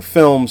directed 2 other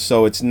films,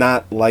 so it's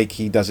not like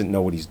he doesn't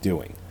know what he's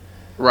doing.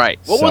 Right.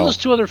 What were those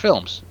 2 other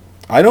films?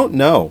 I don't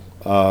know.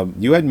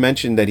 You had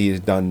mentioned that he has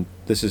done.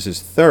 This is his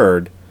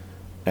 3rd,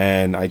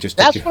 and I just.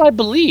 That's what I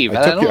believe.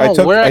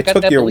 I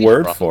took your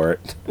word for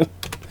it.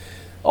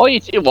 Oh,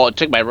 it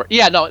took my word.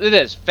 Yeah, no, it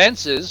is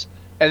Fences,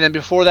 and then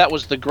before that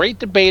was The Great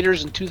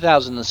Debaters in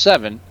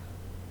 2007,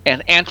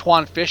 and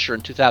Antoine Fisher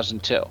in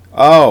 2002.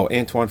 Oh,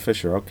 Antoine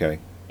Fisher. Okay.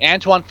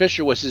 Antoine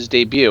Fisher was his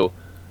debut.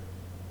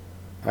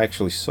 I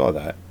actually saw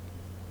that.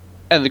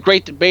 And The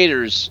Great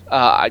Debaters,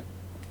 I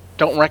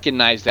don't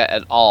recognize that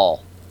at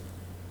all.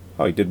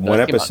 Oh, he did one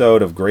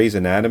episode of Grey's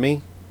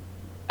Anatomy?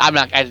 I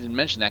didn't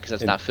mention that because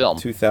that's not film.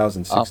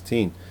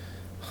 2016.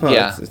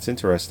 Yeah. It's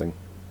interesting.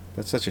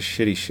 That's such a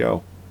shitty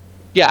show.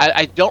 Yeah,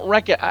 I don't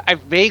I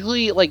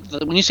vaguely, like,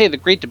 when you say The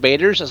Great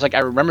Debaters, it's like I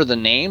remember the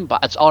name, but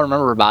that's all I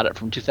remember about it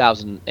from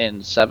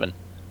 2007.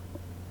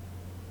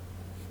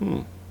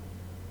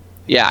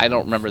 Yeah, I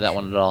don't remember that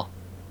one at all.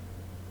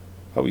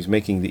 Oh, he's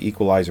making The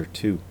Equalizer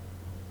 2.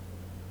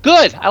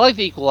 Good! I like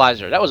The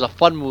Equalizer. That was a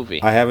fun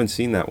movie. I haven't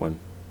seen that one.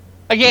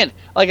 Again,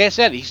 like I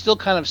said, he's still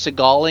kind of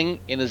Seagaling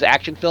in his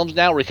action films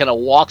now, where he kind of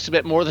walks a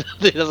bit more than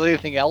he does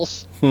anything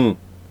else.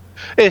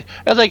 It's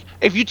like,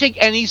 if you take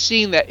any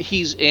scene that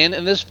he's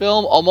in this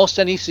film, almost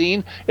any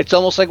scene, it's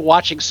almost like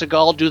watching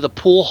Seagal do the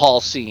pool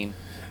hall scene.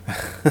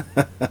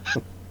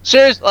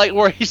 Seriously, like,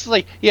 where he's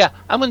like, yeah,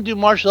 I'm going to do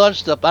martial arts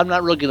stuff, but I'm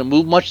not really going to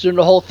move much during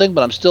the whole thing,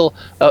 but I'm still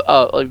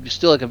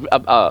like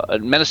a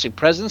menacing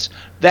presence.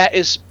 That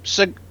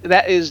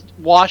is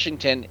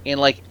Washington in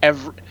like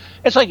every.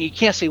 It's like you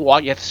can't say you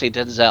have to say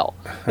Denzel.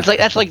 It's like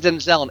that's like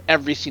Denzel in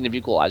every scene of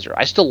Equalizer.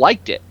 I still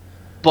liked it,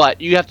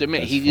 but you have to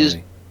admit he is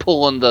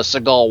pulling the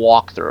Seagal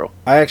walkthrough.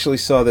 I actually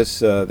saw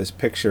this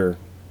picture,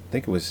 I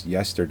think it was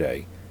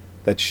yesterday,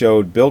 that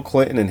showed Bill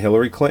Clinton and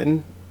Hillary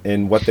Clinton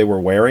and what they were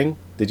wearing.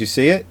 Did you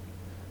see it?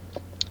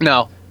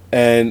 No.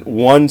 And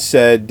one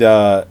said,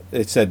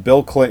 it said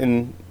Bill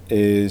Clinton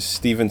is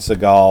Steven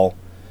Seagal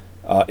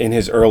in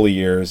his early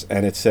years,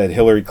 and it said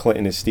Hillary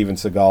Clinton is Steven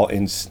Seagal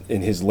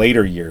in his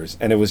later years,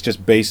 and it was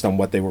just based on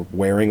what they were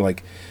wearing.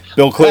 Like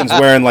Bill Clinton's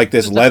wearing like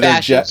this leather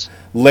jacket.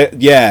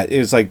 Yeah, it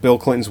was like Bill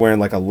Clinton's wearing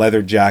like a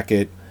leather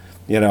jacket.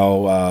 You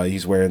know,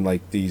 he's wearing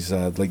like these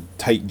like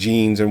tight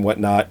jeans and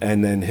whatnot,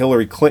 and then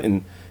Hillary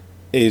Clinton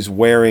is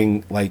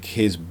wearing like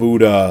his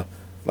Buddha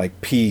like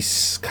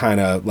piece kind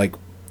of like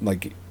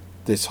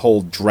this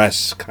whole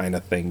dress kind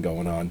of thing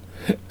going on.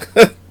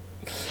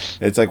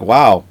 It's like,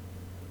 wow.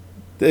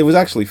 It was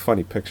actually a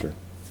funny picture.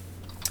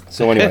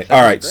 So anyway,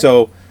 all right.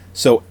 So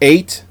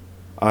 8.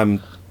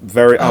 I'm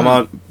very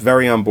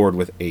on board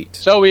with 8.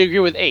 So we agree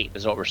with 8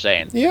 is what we're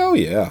saying. Yeah, oh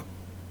yeah.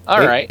 All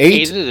right,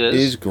 8 it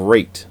is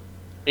great.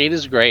 8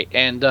 is great,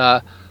 and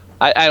I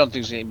don't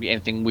think there's going to be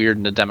anything weird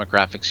in the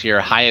demographics here.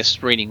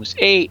 Highest rating was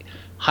 8.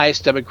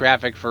 Highest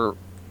demographic for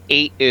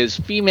 8 is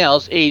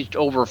females aged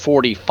over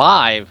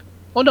 45.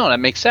 Oh no,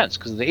 that makes sense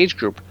because of the age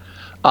group.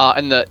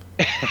 And the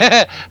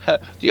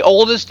the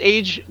oldest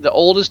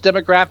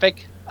demographic,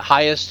 the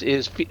highest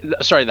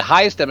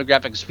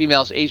demographic is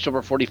females aged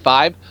over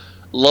 45.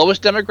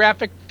 Lowest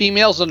demographic,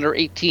 females under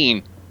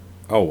 18.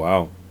 Oh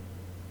wow.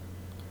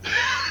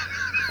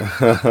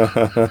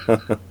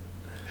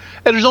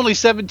 And there's only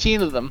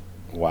 17 of them.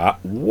 Wow.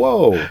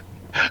 Whoa.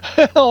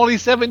 only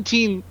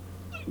 17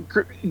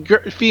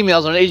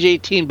 females on age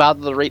 18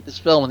 bothered to rate this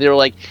film, and they were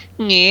like,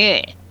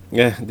 yeah.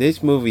 Yeah,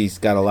 this movie's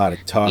got a lot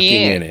of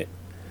talking Yeah. in it.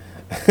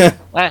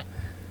 What?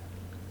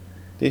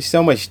 There's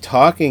so much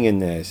talking in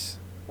this.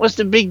 What's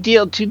the big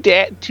deal? To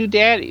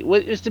daddy.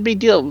 What's the big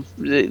deal?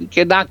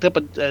 Get knocked up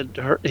at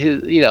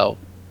his,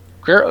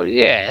 girl.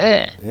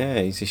 Yeah.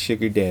 Yeah, he's a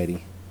sugar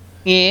daddy.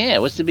 Yeah.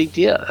 What's the big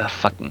deal?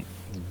 Fucking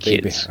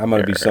Baby, kids. I'm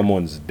gonna be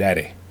someone's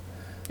daddy.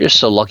 You're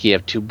so lucky you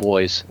have 2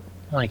 boys.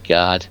 My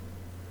God.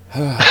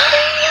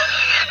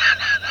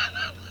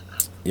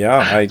 Yeah,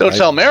 I Don't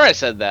tell Mary I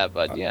said that,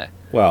 but yeah.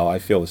 Well, I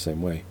feel the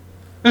same way.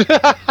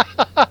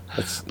 But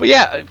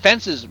yeah,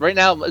 Fences right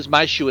now is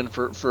my shoe-in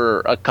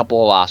for a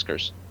couple of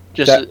Oscars.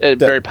 Just a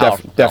very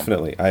powerful film.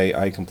 Definitely,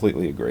 I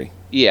completely agree.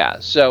 Yeah.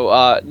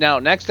 So now,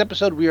 next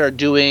episode we are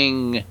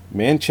doing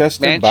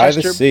Manchester by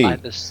the Sea. by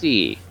the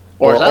Sea,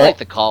 or as I Or- like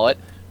to call it,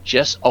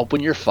 just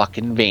open your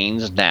fucking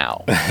veins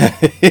now.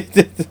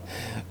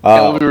 And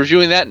we'll be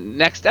reviewing that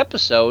next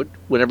episode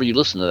whenever you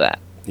listen to that.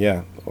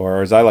 Yeah,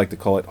 or as I like to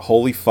call it,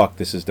 holy fuck,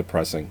 this is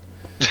depressing.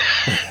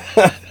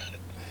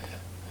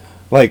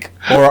 Like,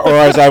 or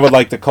as I would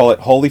like to call it,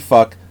 holy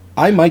fuck,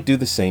 I might do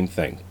the same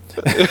thing.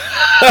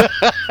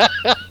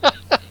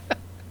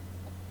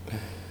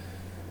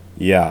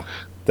 Yeah,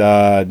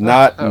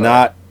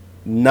 not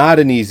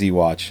an easy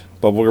watch,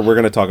 but we're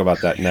going to talk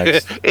about that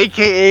next.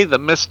 AKA the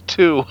Mist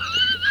 2.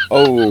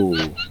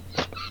 Oh.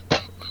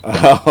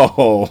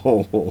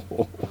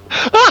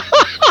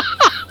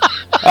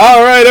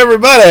 All right,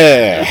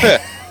 everybody.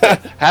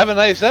 Have a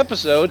nice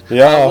episode.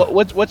 Yeah.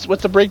 What's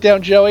the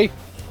breakdown, Joey?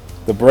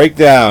 The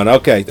breakdown.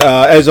 Okay.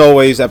 As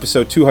always,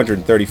 episode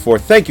 234.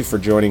 Thank you for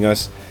joining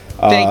us.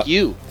 Thank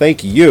you.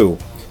 Thank you.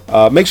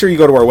 Make sure you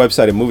go to our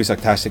website at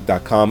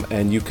moviesucktastic.com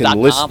and you can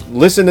 .com.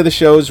 listen to the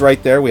shows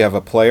right there. We have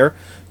a player.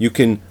 You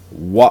can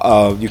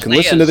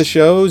listen to the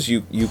shows.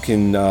 You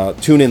can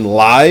tune in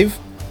live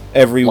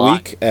every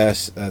week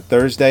as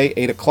Thursday,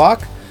 8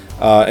 o'clock.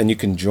 And you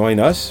can join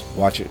us,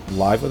 watch it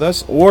live with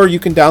us, or you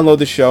can download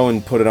the show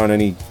and put it on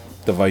any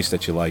device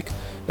that you like.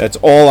 That's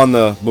all on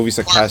the Movie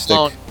Sucktastic.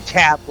 Smartphone,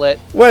 tablet.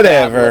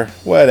 Whatever.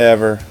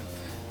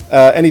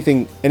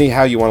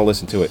 Anyhow you want to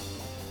listen to it.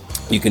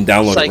 You can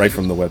download it right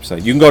from the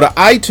website. You can go to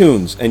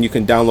iTunes and you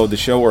can download the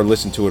show or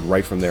listen to it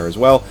right from there as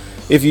well.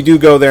 If you do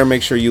go there,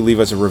 make sure you leave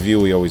us a review.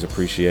 We always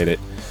appreciate it.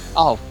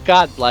 Oh,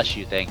 God bless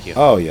you. Thank you.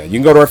 Oh, yeah. You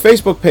can go to our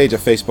Facebook page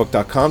at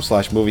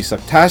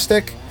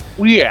facebook.com/moviesucktastic.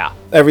 Yeah.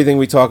 Everything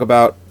we talk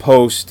about,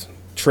 post,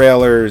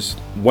 trailers,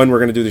 when we're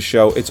going to do the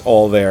show, it's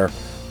all there.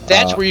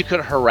 That's where you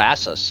could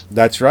harass us.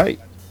 That's right.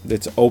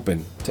 It's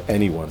open to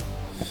anyone.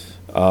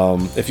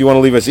 If you want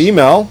to leave us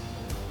email,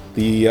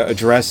 the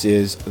address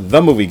is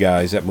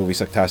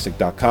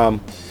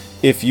themovieguys@moviesucktastic.com.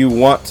 If you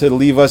want to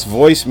leave us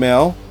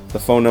voicemail, the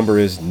phone number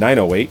is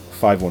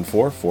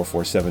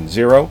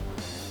 908-514-4470.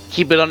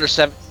 Keep it under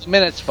 17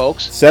 minutes,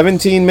 folks.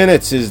 17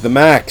 minutes is the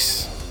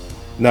max.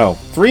 No,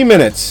 3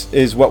 minutes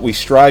is what we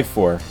strive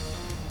for.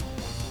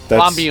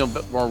 Well, I'm being a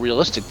bit more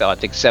realistic, though. I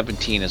think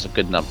 17 is a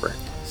good number.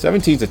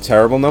 17 is a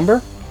terrible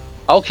number?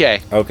 Okay.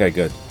 Okay,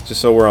 good.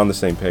 Just so we're on the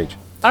same page.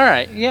 All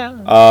right.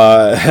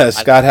 Yeah.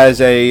 Scott has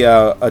a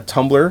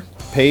Tumblr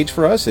page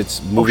for us.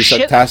 It's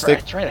MovieSucktastic.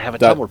 That's right. I have a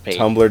Tumblr page.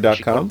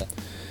 Tumblr.com.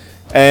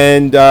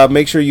 And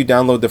make sure you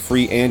download the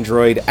free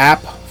Android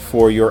app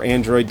for your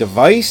Android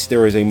device.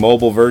 There is a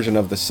mobile version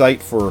of the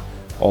site for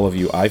all of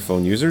you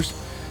iPhone users.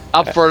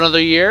 Up for another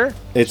year?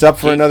 It's up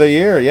for another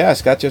year. Yeah,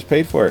 Scott just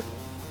paid for it.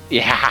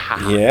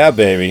 Yeah. Yeah,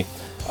 baby.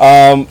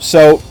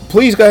 So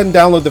please go ahead and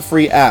download the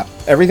free app.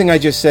 Everything I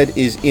just said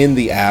is in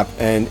the app,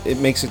 and it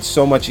makes it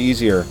so much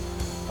easier.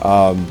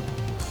 I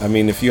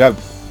mean, if you have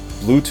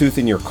Bluetooth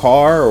in your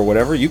car or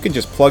whatever, you can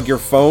just plug your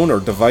phone or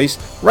device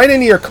right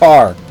into your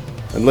car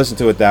and listen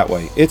to it that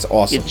way. It's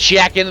awesome. You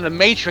jack into the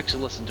Matrix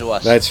and listen to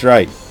us. That's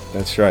right.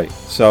 That's right.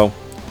 So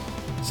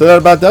that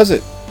about does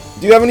it.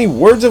 Do you have any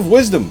words of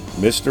wisdom,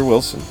 Mr.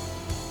 Wilson?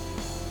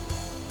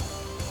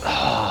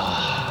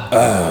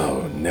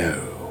 Oh,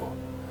 no.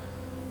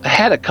 I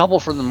had a couple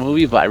from the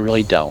movie, but I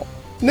really don't.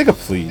 Nigga,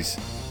 please.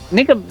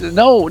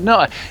 No.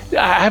 I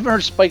haven't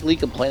heard Spike Lee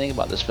complaining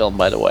about this film,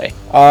 by the way.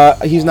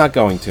 He's not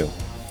going to.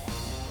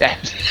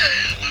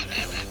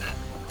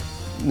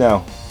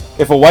 No.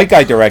 If a white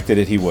guy directed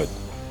it, he would.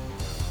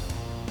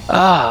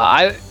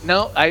 I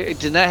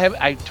did not have.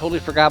 I totally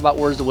forgot about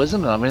words of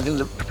wisdom. And I'm anything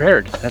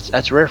prepared.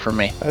 That's rare for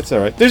me. That's all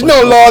right. There's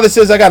no law that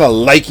says I gotta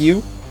like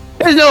you.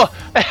 There's no.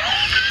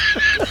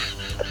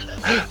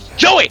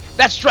 Joey,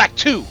 that's strike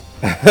 2.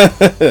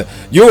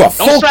 You're a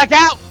full. Don't strike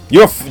out.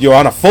 You're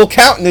on a full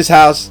count in this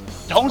house.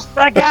 Don't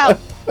strike out.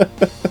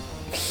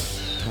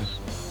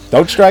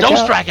 Don't strike out. Don't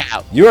strike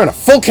out. You're on a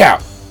full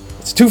count.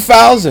 It's 2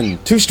 fouls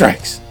and 2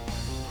 strikes.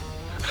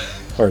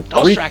 Or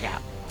Don't strike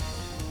out.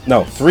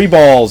 No, 3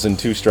 balls and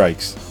 2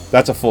 strikes.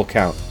 That's a full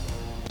count.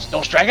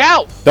 Don't strike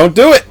out. Don't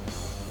do it.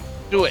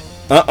 Do it.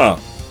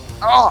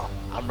 Oh,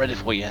 I'm ready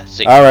for you.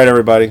 See. All right,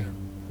 everybody.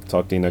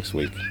 Talk to you next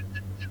week.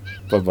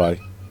 Bye-bye.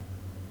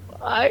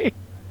 Bye.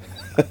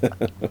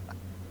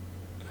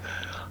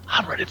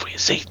 I'm ready for you,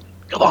 Satan.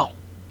 Come on.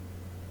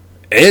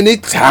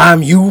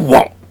 Anytime you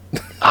want.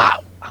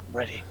 I'm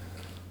ready.